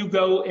 And if you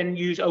go and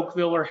use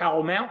Oakville or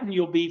Howell Mountain,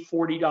 you'll be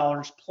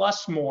 $40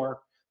 plus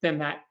more than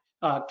that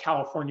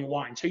California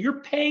wine. So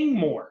you're paying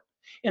more.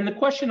 And the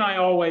question I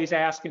always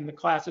ask in the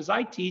classes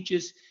I teach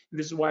is, and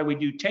this is why we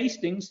do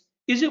tastings,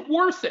 is it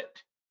worth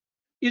it?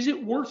 Is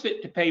it worth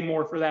it to pay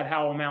more for that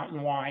Howell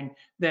Mountain wine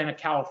than a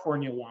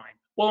California wine?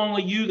 Well,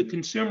 only you, the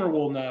consumer,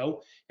 will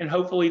know, and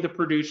hopefully the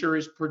producer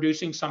is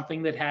producing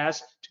something that has,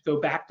 to go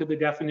back to the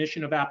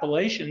definition of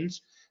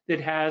appellations,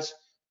 that has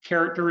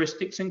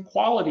characteristics and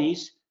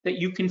qualities that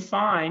you can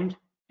find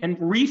and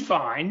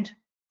refine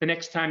the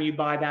next time you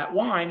buy that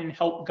wine and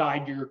help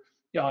guide your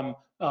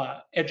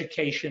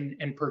education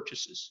and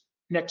purchases.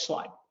 Next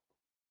slide.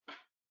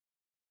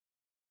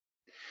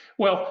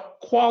 Well,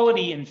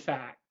 quality, in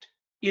fact,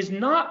 is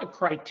not a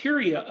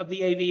criteria of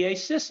the AVA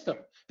system,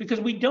 because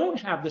we don't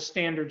have the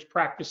standards,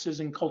 practices,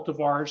 and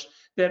cultivars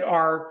that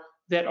are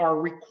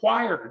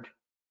required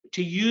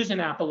to use an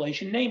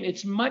appellation name.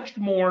 It's much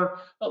more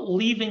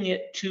leaving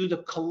it to the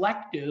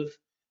collective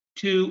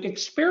to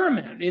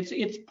experiment.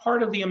 It's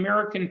part of the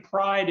American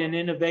pride and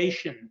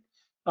innovation,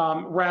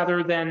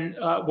 rather than,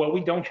 well,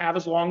 we don't have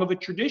as long of a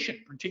tradition.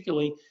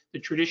 Particularly the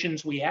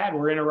traditions we had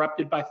were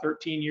interrupted by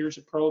 13 years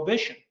of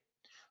prohibition.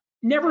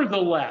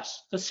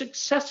 Nevertheless, the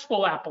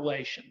successful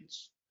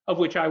appellations, of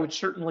which I would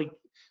certainly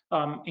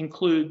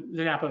include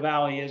the Napa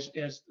Valley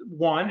as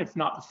one, if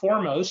not the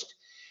foremost,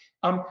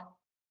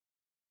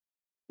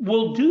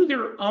 will do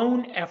their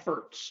own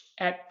efforts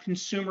at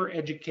consumer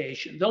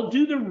education. They'll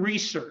do the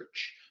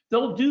research,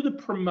 they'll do the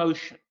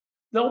promotion,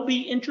 they'll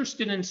be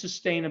interested in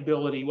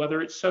sustainability,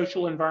 whether it's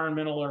social,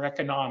 environmental, or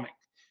economic.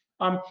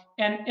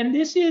 And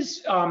this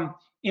is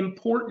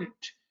important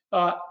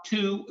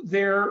to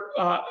their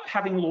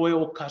having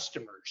loyal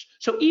customers.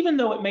 So even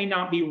though it may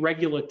not be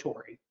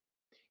regulatory,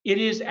 it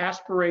is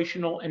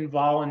aspirational and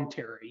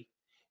voluntary,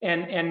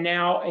 and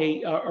now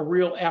a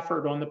real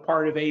effort on the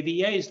part of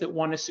AVAs that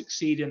want to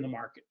succeed in the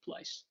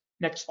marketplace.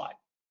 Next slide.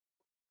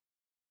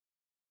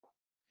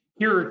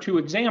 Here are two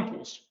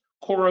examples: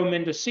 Coro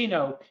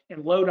Mendocino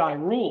and Lodi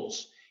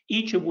Rules,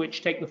 each of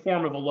which take the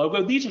form of a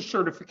logo. These are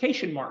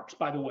certification marks,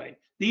 by the way.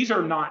 These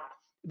are not,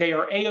 they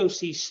are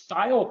AOC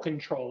style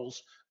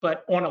controls,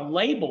 but on a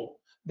label,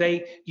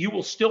 you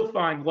will still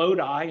find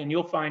Lodi and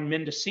you'll find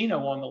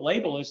Mendocino on the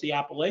label as the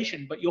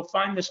appellation, but you'll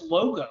find this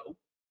logo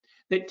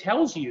that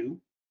tells you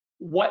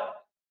what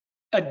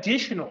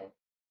additional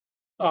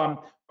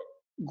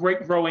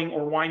grape growing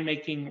or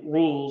winemaking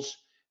rules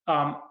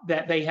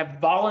that they have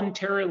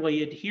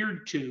voluntarily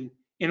adhered to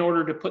in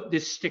order to put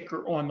this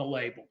sticker on the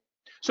label.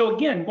 So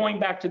again, going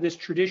back to this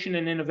tradition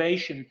and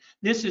innovation,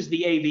 this is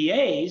the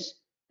AVAs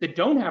that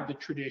don't have the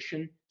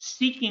tradition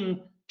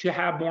seeking to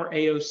have more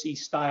AOC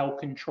style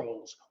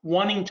controls,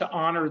 wanting to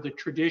honor the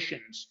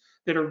traditions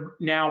that are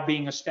now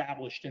being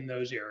established in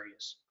those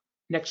areas.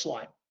 Next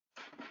slide.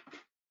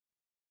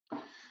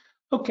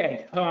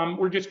 Okay,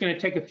 we're just going to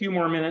take a few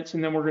more minutes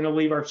and then we're going to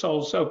leave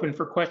ourselves open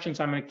for questions.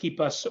 I'm going to keep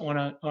us on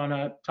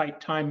a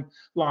tight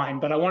timeline,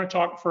 but I want to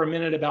talk for a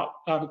minute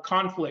about the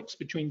conflicts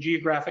between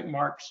geographic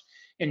marks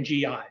and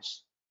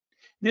GIs.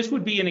 This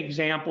would be an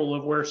example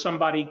of where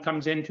somebody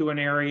comes into an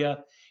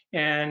area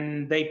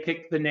and they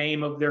pick the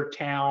name of their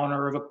town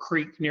or of a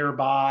creek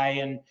nearby,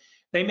 and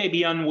they may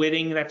be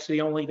unwitting, that's the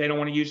only, they don't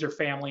want to use their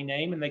family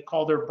name, and they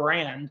call their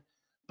brand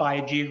by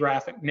a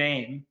geographic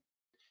name.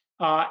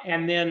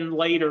 And then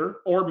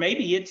later, or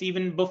maybe it's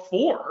even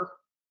before,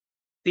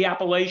 the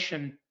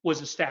appellation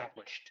was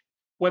established.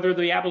 Whether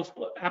the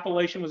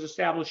appellation was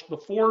established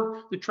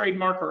before the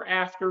trademark or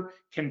after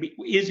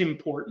is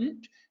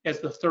important,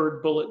 as the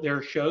third bullet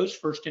there shows,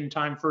 first in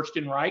time, first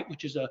in right,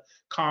 which is a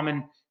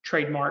common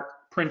trademark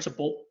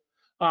principle.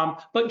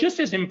 But just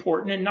as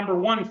important, and number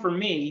one for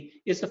me,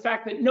 is the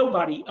fact that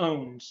nobody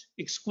owns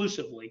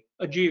exclusively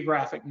a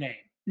geographic name.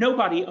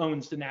 Nobody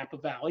owns the Napa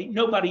Valley.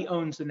 Nobody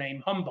owns the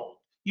name Humboldt.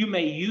 You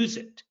may use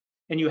it,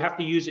 and you have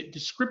to use it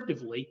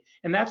descriptively,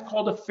 and that's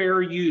called a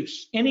fair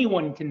use.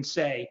 Anyone can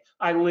say,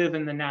 I live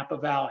in the Napa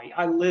Valley.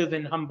 I live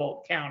in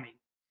Humboldt County.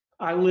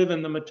 I live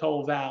in the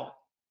Mattole Valley.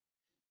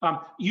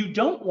 You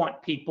don't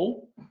want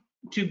people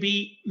to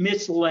be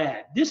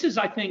misled. This is,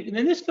 I think, and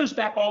then this goes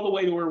back all the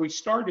way to where we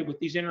started with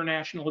these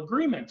international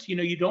agreements. You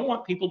know, you don't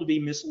want people to be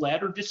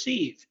misled or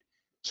deceived.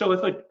 So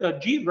if a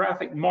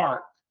geographic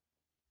mark,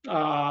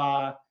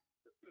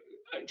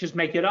 just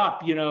make it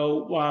up, you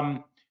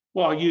know,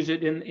 well, I'll use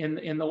it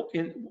in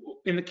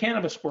the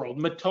cannabis world.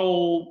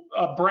 Mattole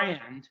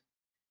brand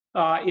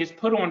is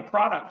put on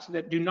products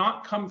that do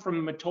not come from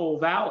the Mattole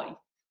Valley.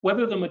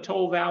 Whether the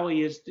Mattole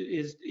Valley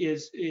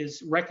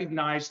is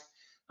recognized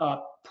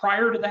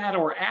prior to that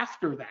or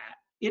after that,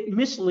 it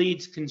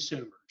misleads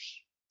consumers.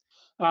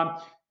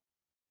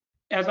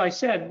 As I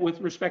said,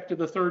 with respect to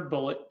the third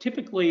bullet,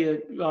 typically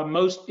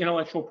most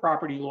intellectual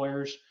property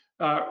lawyers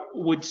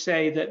would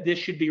say that this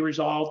should be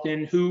resolved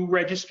in who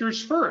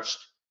registers first.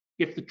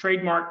 If the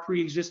trademark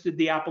pre-existed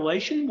the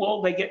appellation,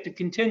 well, they get to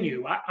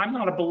continue. I'm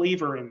not a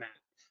believer in that.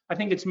 I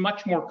think it's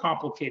much more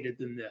complicated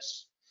than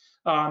this.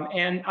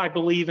 And I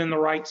believe in the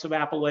rights of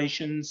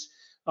appellations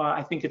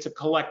I think it's a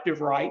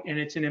collective right, and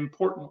it's an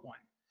important one.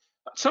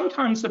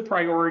 Sometimes the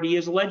priority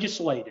is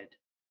legislated,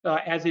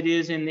 as it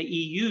is in the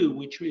EU,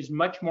 which is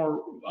much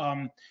more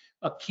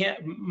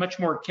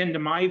akin to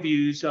my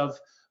views of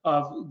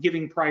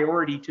giving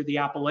priority to the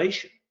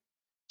appellation.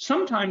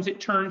 Sometimes it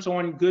turns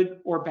on good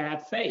or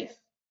bad faith.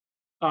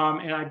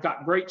 And I've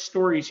got great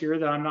stories here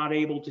that I'm not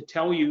able to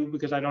tell you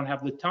because I don't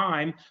have the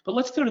time. But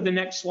let's go to the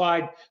next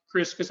slide,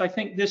 Chris, because I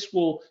think this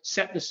will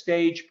set the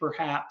stage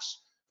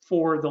perhaps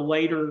for the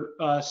later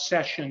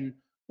session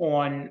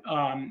on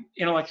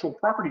intellectual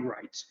property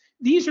rights.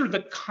 These are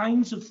the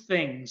kinds of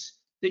things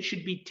that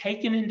should be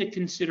taken into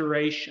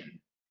consideration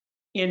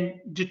in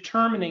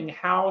determining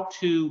how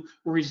to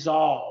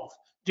resolve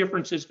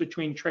differences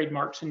between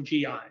trademarks and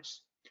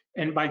GIs.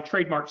 And by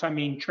trademarks, I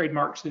mean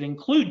trademarks that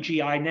include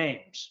GI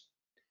names.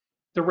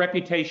 The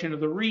reputation of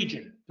the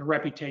region, the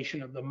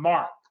reputation of the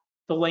mark,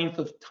 the length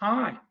of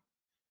time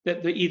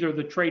that either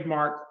the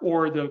trademark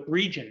or the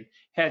region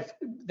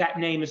that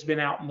name has been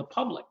out in the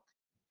public,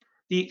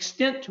 the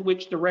extent to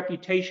which the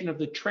reputation of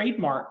the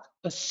trademark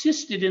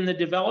assisted in the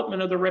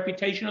development of the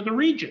reputation of the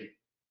region,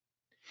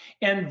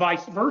 and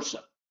vice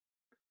versa,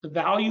 the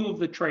value of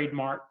the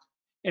trademark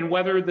and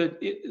whether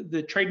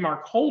the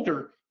trademark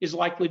holder is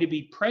likely to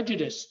be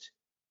prejudiced,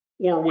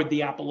 or would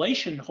the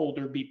appellation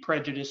holder be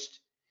prejudiced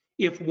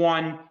if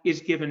one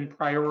is given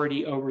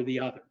priority over the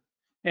other.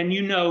 And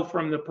you know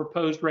from the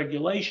proposed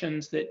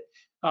regulations that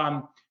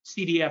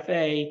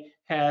CDFA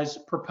has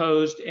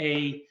proposed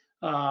a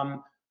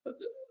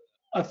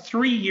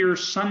 3-year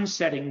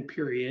sunsetting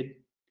period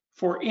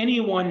for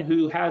anyone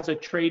who has a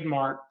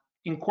trademark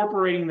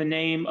incorporating the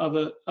name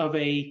of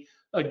a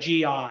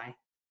GI.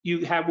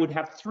 You would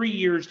have 3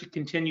 years to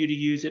continue to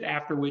use it,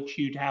 after which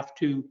you'd have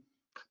to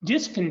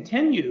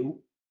discontinue,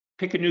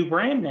 pick a new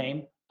brand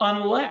name,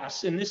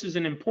 unless, and this is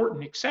an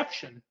important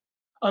exception,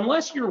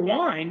 unless your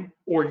wine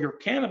or your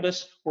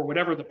cannabis or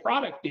whatever the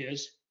product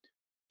is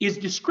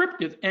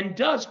descriptive and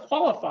does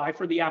qualify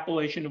for the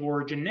appellation of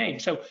origin name.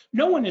 So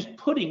no one is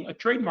putting a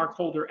trademark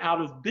holder out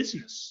of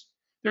business.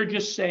 They're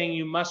just saying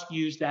you must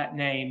use that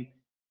name.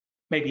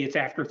 Maybe it's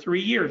after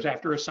 3 years,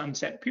 after a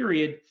sunset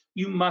period,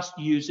 you must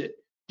use it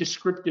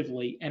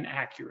descriptively and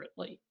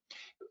accurately.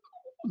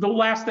 The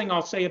last thing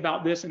I'll say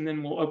about this, and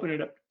then we'll open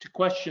it up to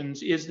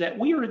questions, is that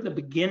we are at the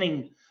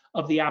beginning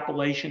of the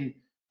appellation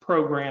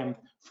program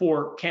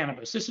for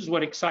cannabis. This is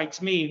what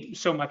excites me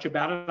so much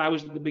about it. I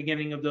was at the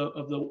beginning of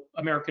the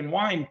American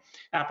wine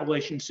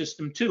appellation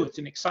system too. It's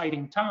an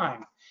exciting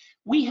time.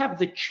 We have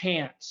the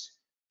chance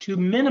to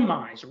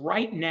minimize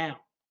right now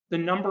the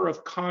number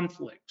of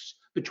conflicts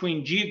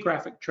between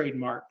geographic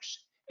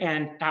trademarks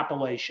and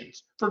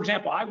appellations. For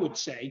example, I would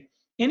say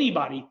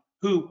anybody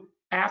who,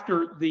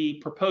 after the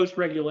proposed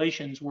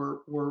regulations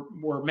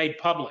were made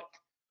public,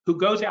 who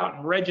goes out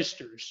and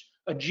registers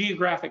a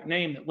geographic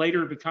name that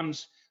later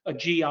becomes a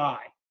GI,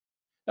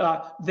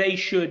 they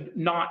should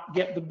not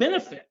get the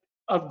benefit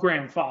of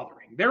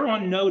grandfathering. They're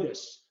on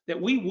notice that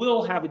we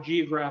will have a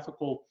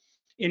geographical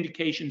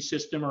indication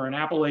system or an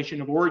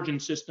appellation of origin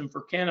system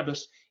for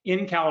cannabis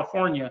in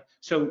California.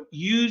 So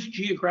use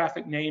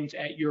geographic names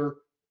at your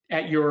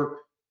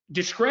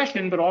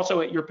discretion, but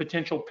also at your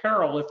potential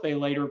peril if they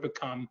later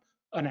become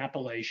an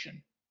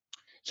appellation.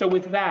 So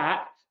with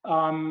that,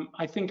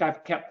 I think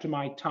I've kept to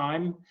my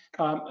time,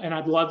 and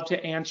I'd love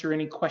to answer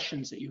any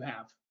questions that you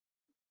have.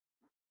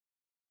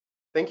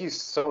 Thank you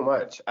so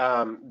much.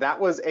 That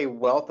was a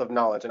wealth of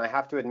knowledge, and I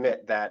have to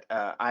admit that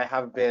I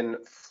have been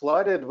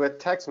flooded with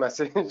text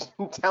messages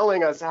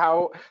telling us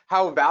how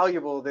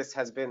valuable this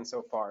has been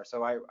so far.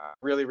 So I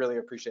really, really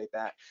appreciate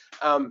that.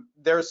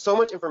 There's so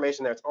much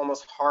information there, it's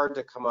almost hard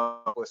to come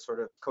up with sort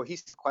of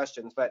cohesive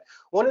questions. But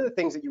one of the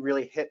things that you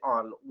really hit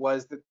on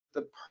was that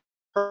the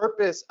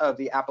purpose of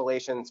the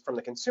appellations from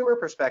the consumer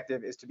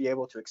perspective is to be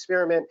able to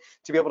experiment,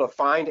 to be able to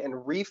find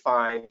and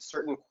refine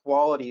certain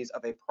qualities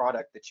of a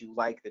product that you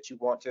like, that you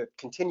want to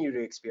continue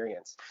to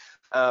experience.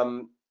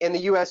 In the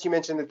US, you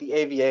mentioned that the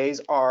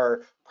AVAs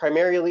are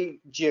primarily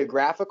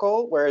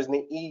geographical, whereas in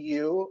the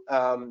EU,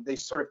 they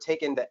sort of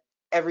take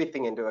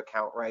everything into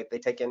account, right? They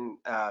take in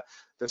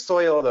the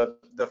soil,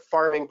 the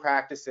farming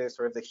practices,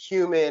 sort of the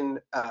human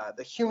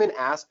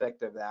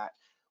aspect of that.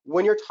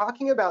 When you're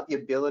talking about the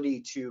ability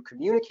to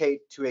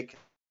communicate to a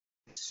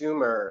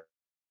consumer,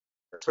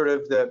 sort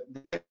of the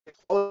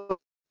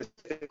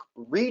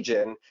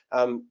region,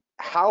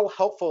 how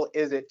helpful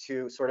is it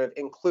to sort of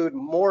include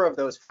more of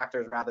those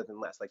factors rather than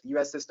less? Like the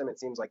US system,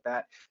 it seems like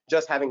that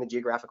just having the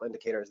geographical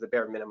indicator is the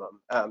bare minimum.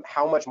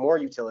 How much more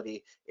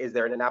utility is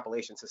there in an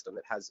appellation system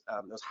that has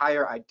those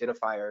higher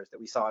identifiers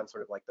that we saw in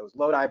sort of like those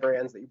Lodi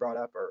brands that you brought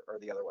up, or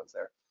the other ones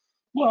there?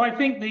 Well, I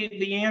think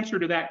the answer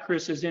to that,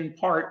 Chris, is in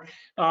part,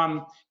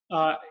 will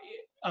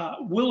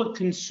a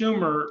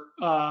consumer,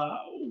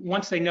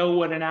 once they know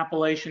what an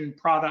appellation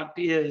product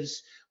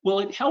is, will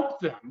it help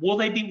them? Will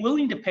they be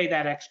willing to pay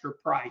that extra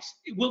price?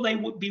 Will they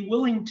be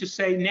willing to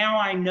say, now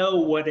I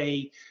know what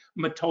a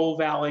Mattole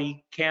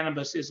Valley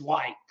cannabis is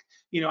like?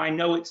 I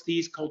know it's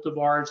these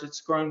cultivars,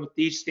 it's grown with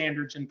these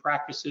standards and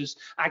practices.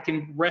 I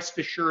can rest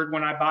assured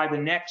when I buy the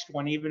next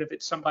one, even if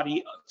it's some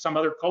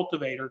other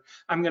cultivator,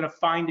 I'm going to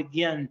find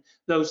again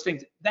those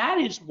things. That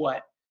is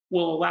what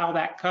will allow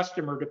that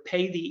customer to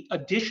pay the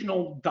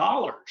additional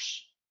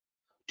dollars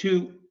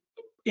to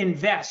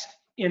invest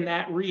in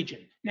that region.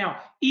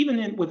 Now,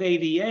 even with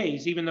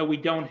AVAs, even though we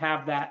don't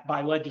have that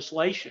by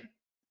legislation,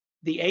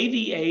 the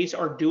AVAs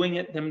are doing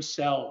it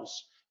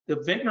themselves. The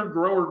vintner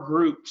grower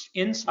groups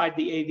inside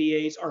the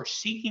AVAs are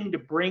seeking to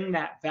bring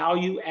that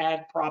value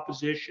add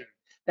proposition,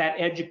 that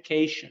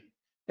education,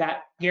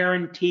 that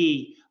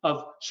guarantee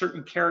of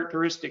certain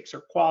characteristics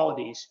or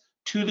qualities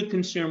to the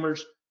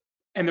consumers,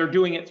 and they're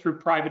doing it through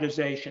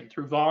privatization,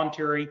 through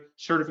voluntary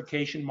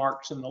certification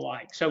marks and the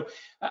like. So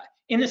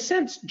in a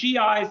sense,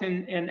 GIs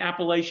and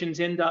appellations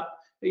end up,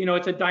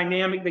 it's a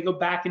dynamic, they go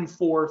back and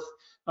forth.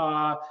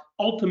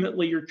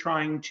 Ultimately, you're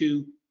trying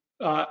to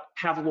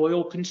have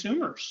loyal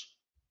consumers.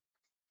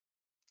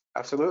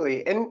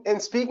 Absolutely.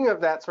 And speaking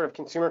of that sort of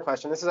consumer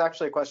question, this is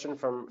actually a question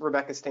from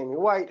Rebecca Stamey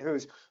White,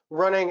 who's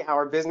running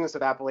our Business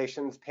of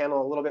Appellations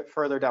panel a little bit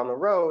further down the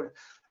road.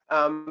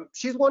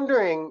 She's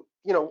wondering,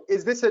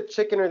 is this a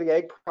chicken or the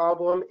egg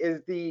problem?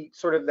 Is the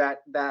sort of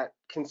that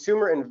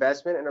consumer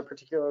investment in a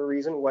particular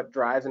reason what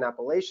drives an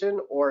appellation,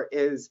 or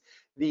is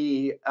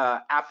the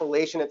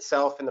appellation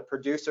itself and the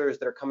producers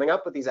that are coming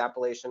up with these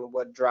appellations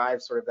what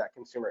drives sort of that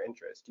consumer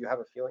interest? Do you have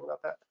a feeling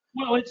about that?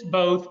 Well, it's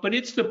both, but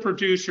it's the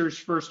producers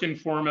first and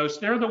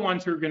foremost. They're the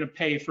ones who are going to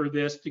pay for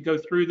this, to go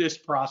through this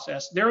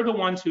process. They're the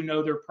ones who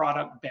know their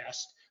product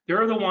best.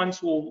 They're the ones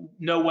who will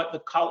know what the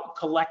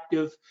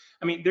collective,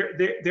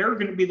 they're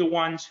going to be the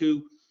ones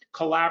who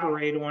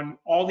collaborate on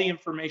all the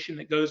information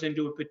that goes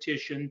into a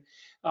petition,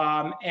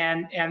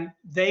 and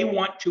they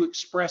want to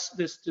express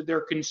this to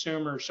their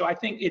consumers. So I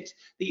think it's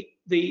the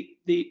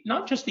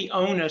not just the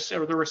onus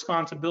or the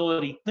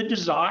responsibility, the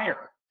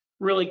desire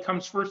really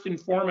comes first and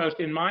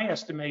foremost, in my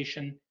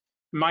estimation,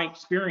 my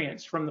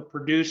experience, from the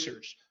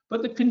producers.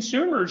 But the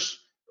consumers,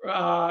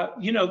 they're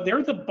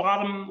the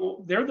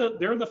bottom, they're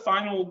the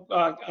final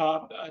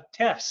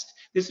test.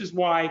 This is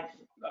why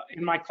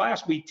in my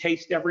class we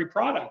taste every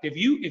product. If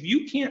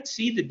you can't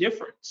see the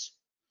difference,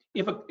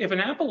 if an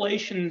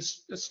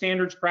appellation's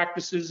standards,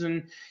 practices,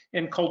 and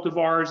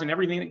cultivars and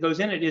everything that goes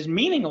in it is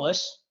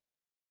meaningless,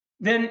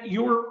 then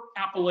your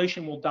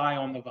appellation will die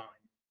on the vine.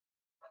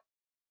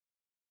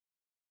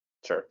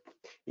 Sure.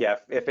 Yeah,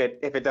 if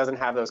it doesn't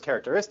have those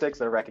characteristics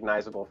that are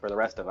recognizable for the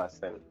rest of us,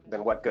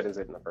 then what good is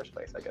it in the first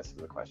place, I guess is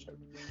the question.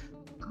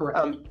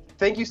 Correct.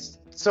 Thank you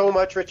so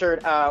much,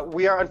 Richard.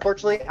 We are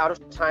unfortunately out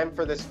of time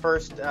for this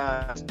first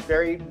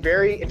very,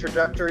 very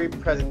introductory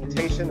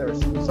presentation.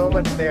 There's so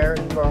much there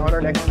on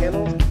our next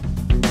panels.